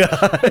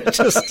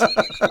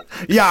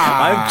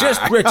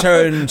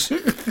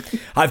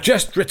 I've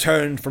just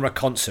returned from a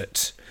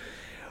concert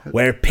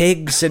where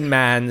pigs and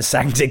man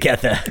sang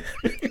together.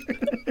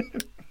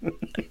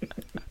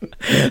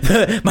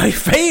 My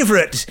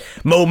favourite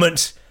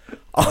moment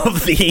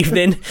of the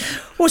evening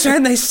was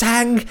when they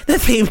sang the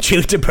theme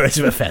tune to Birds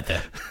of a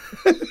Feather.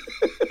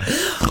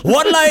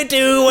 What'll I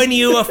do when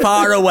you are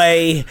far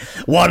away?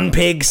 One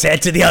pig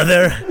said to the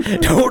other,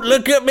 don't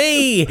look at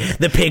me.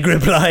 The pig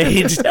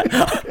replied,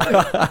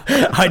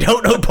 I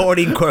don't know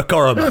Pauline Quirk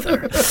or a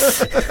mother.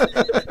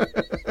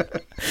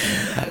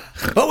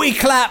 But we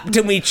clapped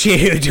and we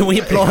cheered and we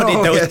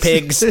applauded those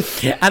pigs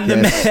and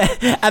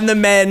the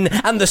men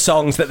and the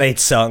songs that they'd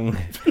sung.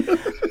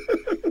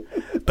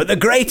 But the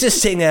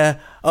greatest singer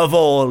of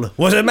all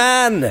was a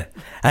man,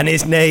 and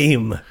his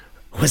name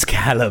was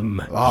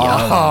Callum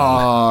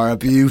Young. A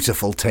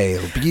beautiful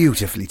tale,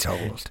 beautifully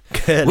told.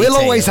 We'll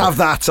always have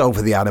that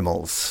over the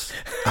animals,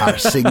 our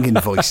singing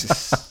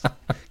voices.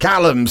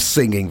 Callum's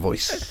singing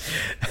voice.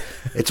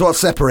 It's what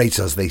separates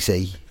us, they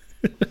say.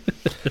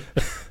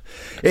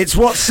 It's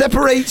what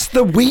separates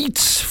the wheat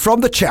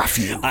from the chaff.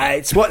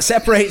 It's what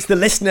separates the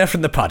listener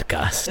from the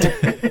podcast.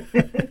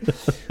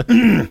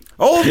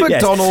 Old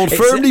MacDonald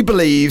firmly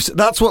believes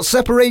that's what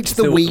separates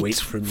the wheat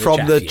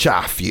from the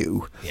chaff.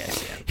 Yes, yeah.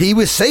 He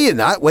was saying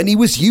that when he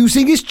was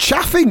using his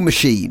chaffing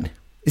machine.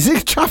 Is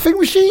it a chaffing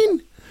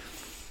machine?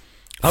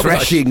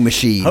 Threshing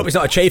machine. Hope it's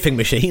not a chafing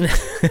machine.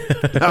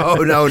 No.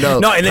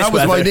 Not in this That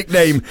was my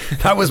nickname.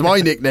 That was my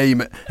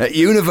nickname at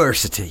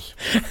university.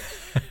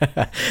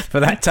 For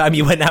that time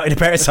you went out in a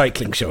pair of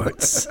cycling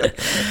shorts. It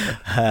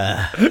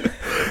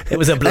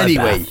was a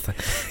bloodbath.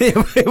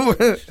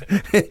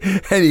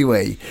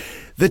 Anyway,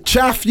 the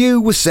chaff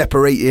ewe was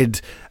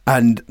separated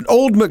And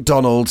old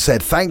MacDonald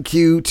said thank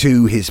you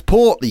to his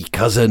portly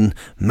cousin,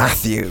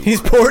 Matthew.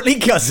 His portly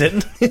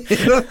cousin?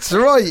 That's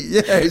right,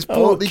 yeah, his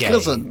portly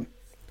cousin.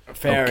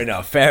 Fair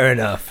enough. Right.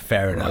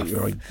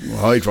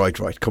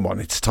 Come on,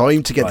 it's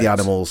time to get the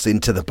animals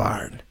into the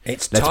barn.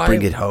 Let's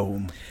bring it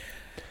home.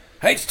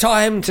 It's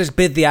time to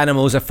bid the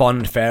animals a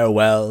fond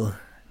farewell.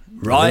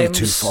 Rhymes. A little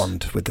too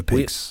fond with the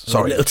pigs.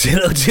 Sorry. A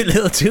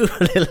little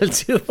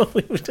too.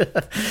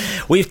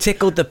 We've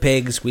tickled the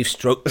pigs. We've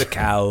stroked the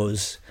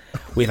cows.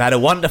 We've had a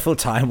wonderful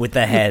time with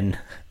the hen.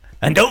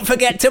 And don't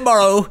forget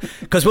tomorrow,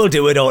 because we'll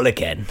do it all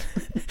again.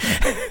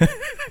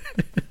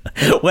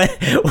 when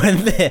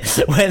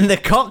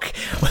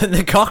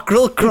the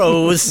cockerel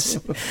crows,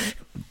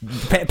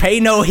 pay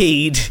no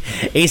heed.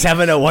 He's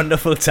having a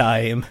wonderful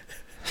time.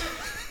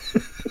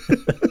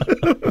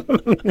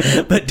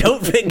 But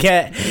don't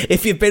forget,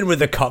 if you've been with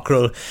the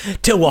cockerel,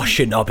 to wash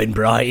your knob in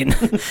brine.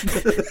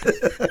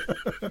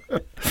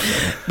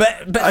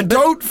 but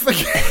don't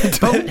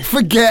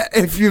forget,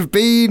 if you've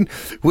been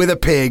with a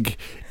pig,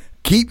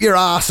 keep your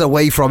ass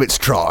away from its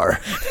trough.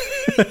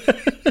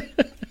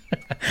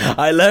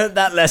 I learned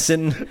that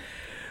lesson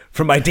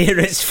from my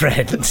dearest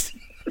friend,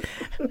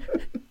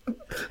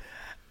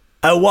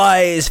 a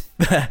wise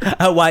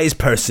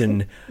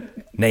person,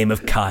 name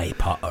of Kai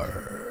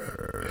Potter.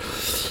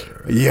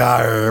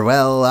 Yeah,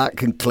 well, that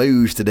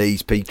concludes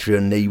today's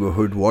Patreon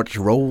Neighbourhood Watch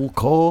roll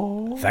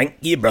call. Thank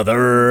you,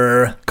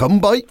 brother. Come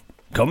by.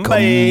 Come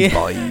by.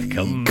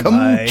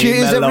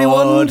 Cheers,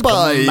 everyone.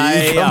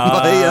 Bye. Come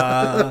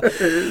by.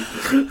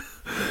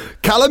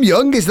 Callum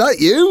Young, is that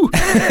you?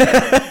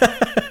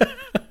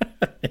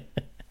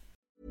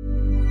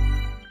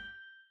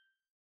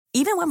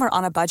 Even when we're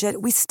on a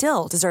budget, we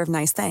still deserve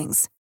nice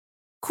things.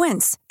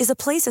 Quince is a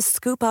place to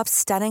scoop up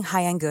stunning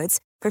high-end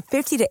goods for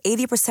 50 to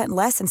 80%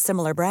 less than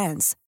similar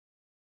brands.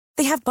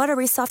 They have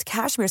buttery soft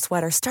cashmere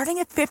sweaters starting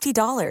at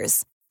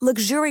 $50,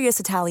 luxurious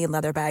Italian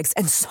leather bags,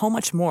 and so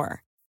much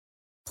more.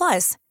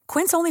 Plus,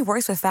 Quince only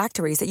works with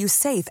factories that use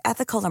safe,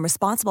 ethical, and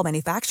responsible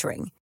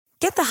manufacturing.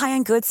 Get the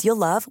high-end goods you'll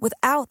love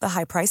without the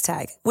high price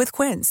tag with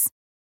Quince.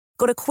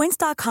 Go to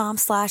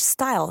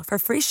quince.com/style for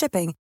free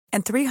shipping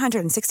and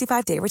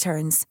 365-day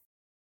returns.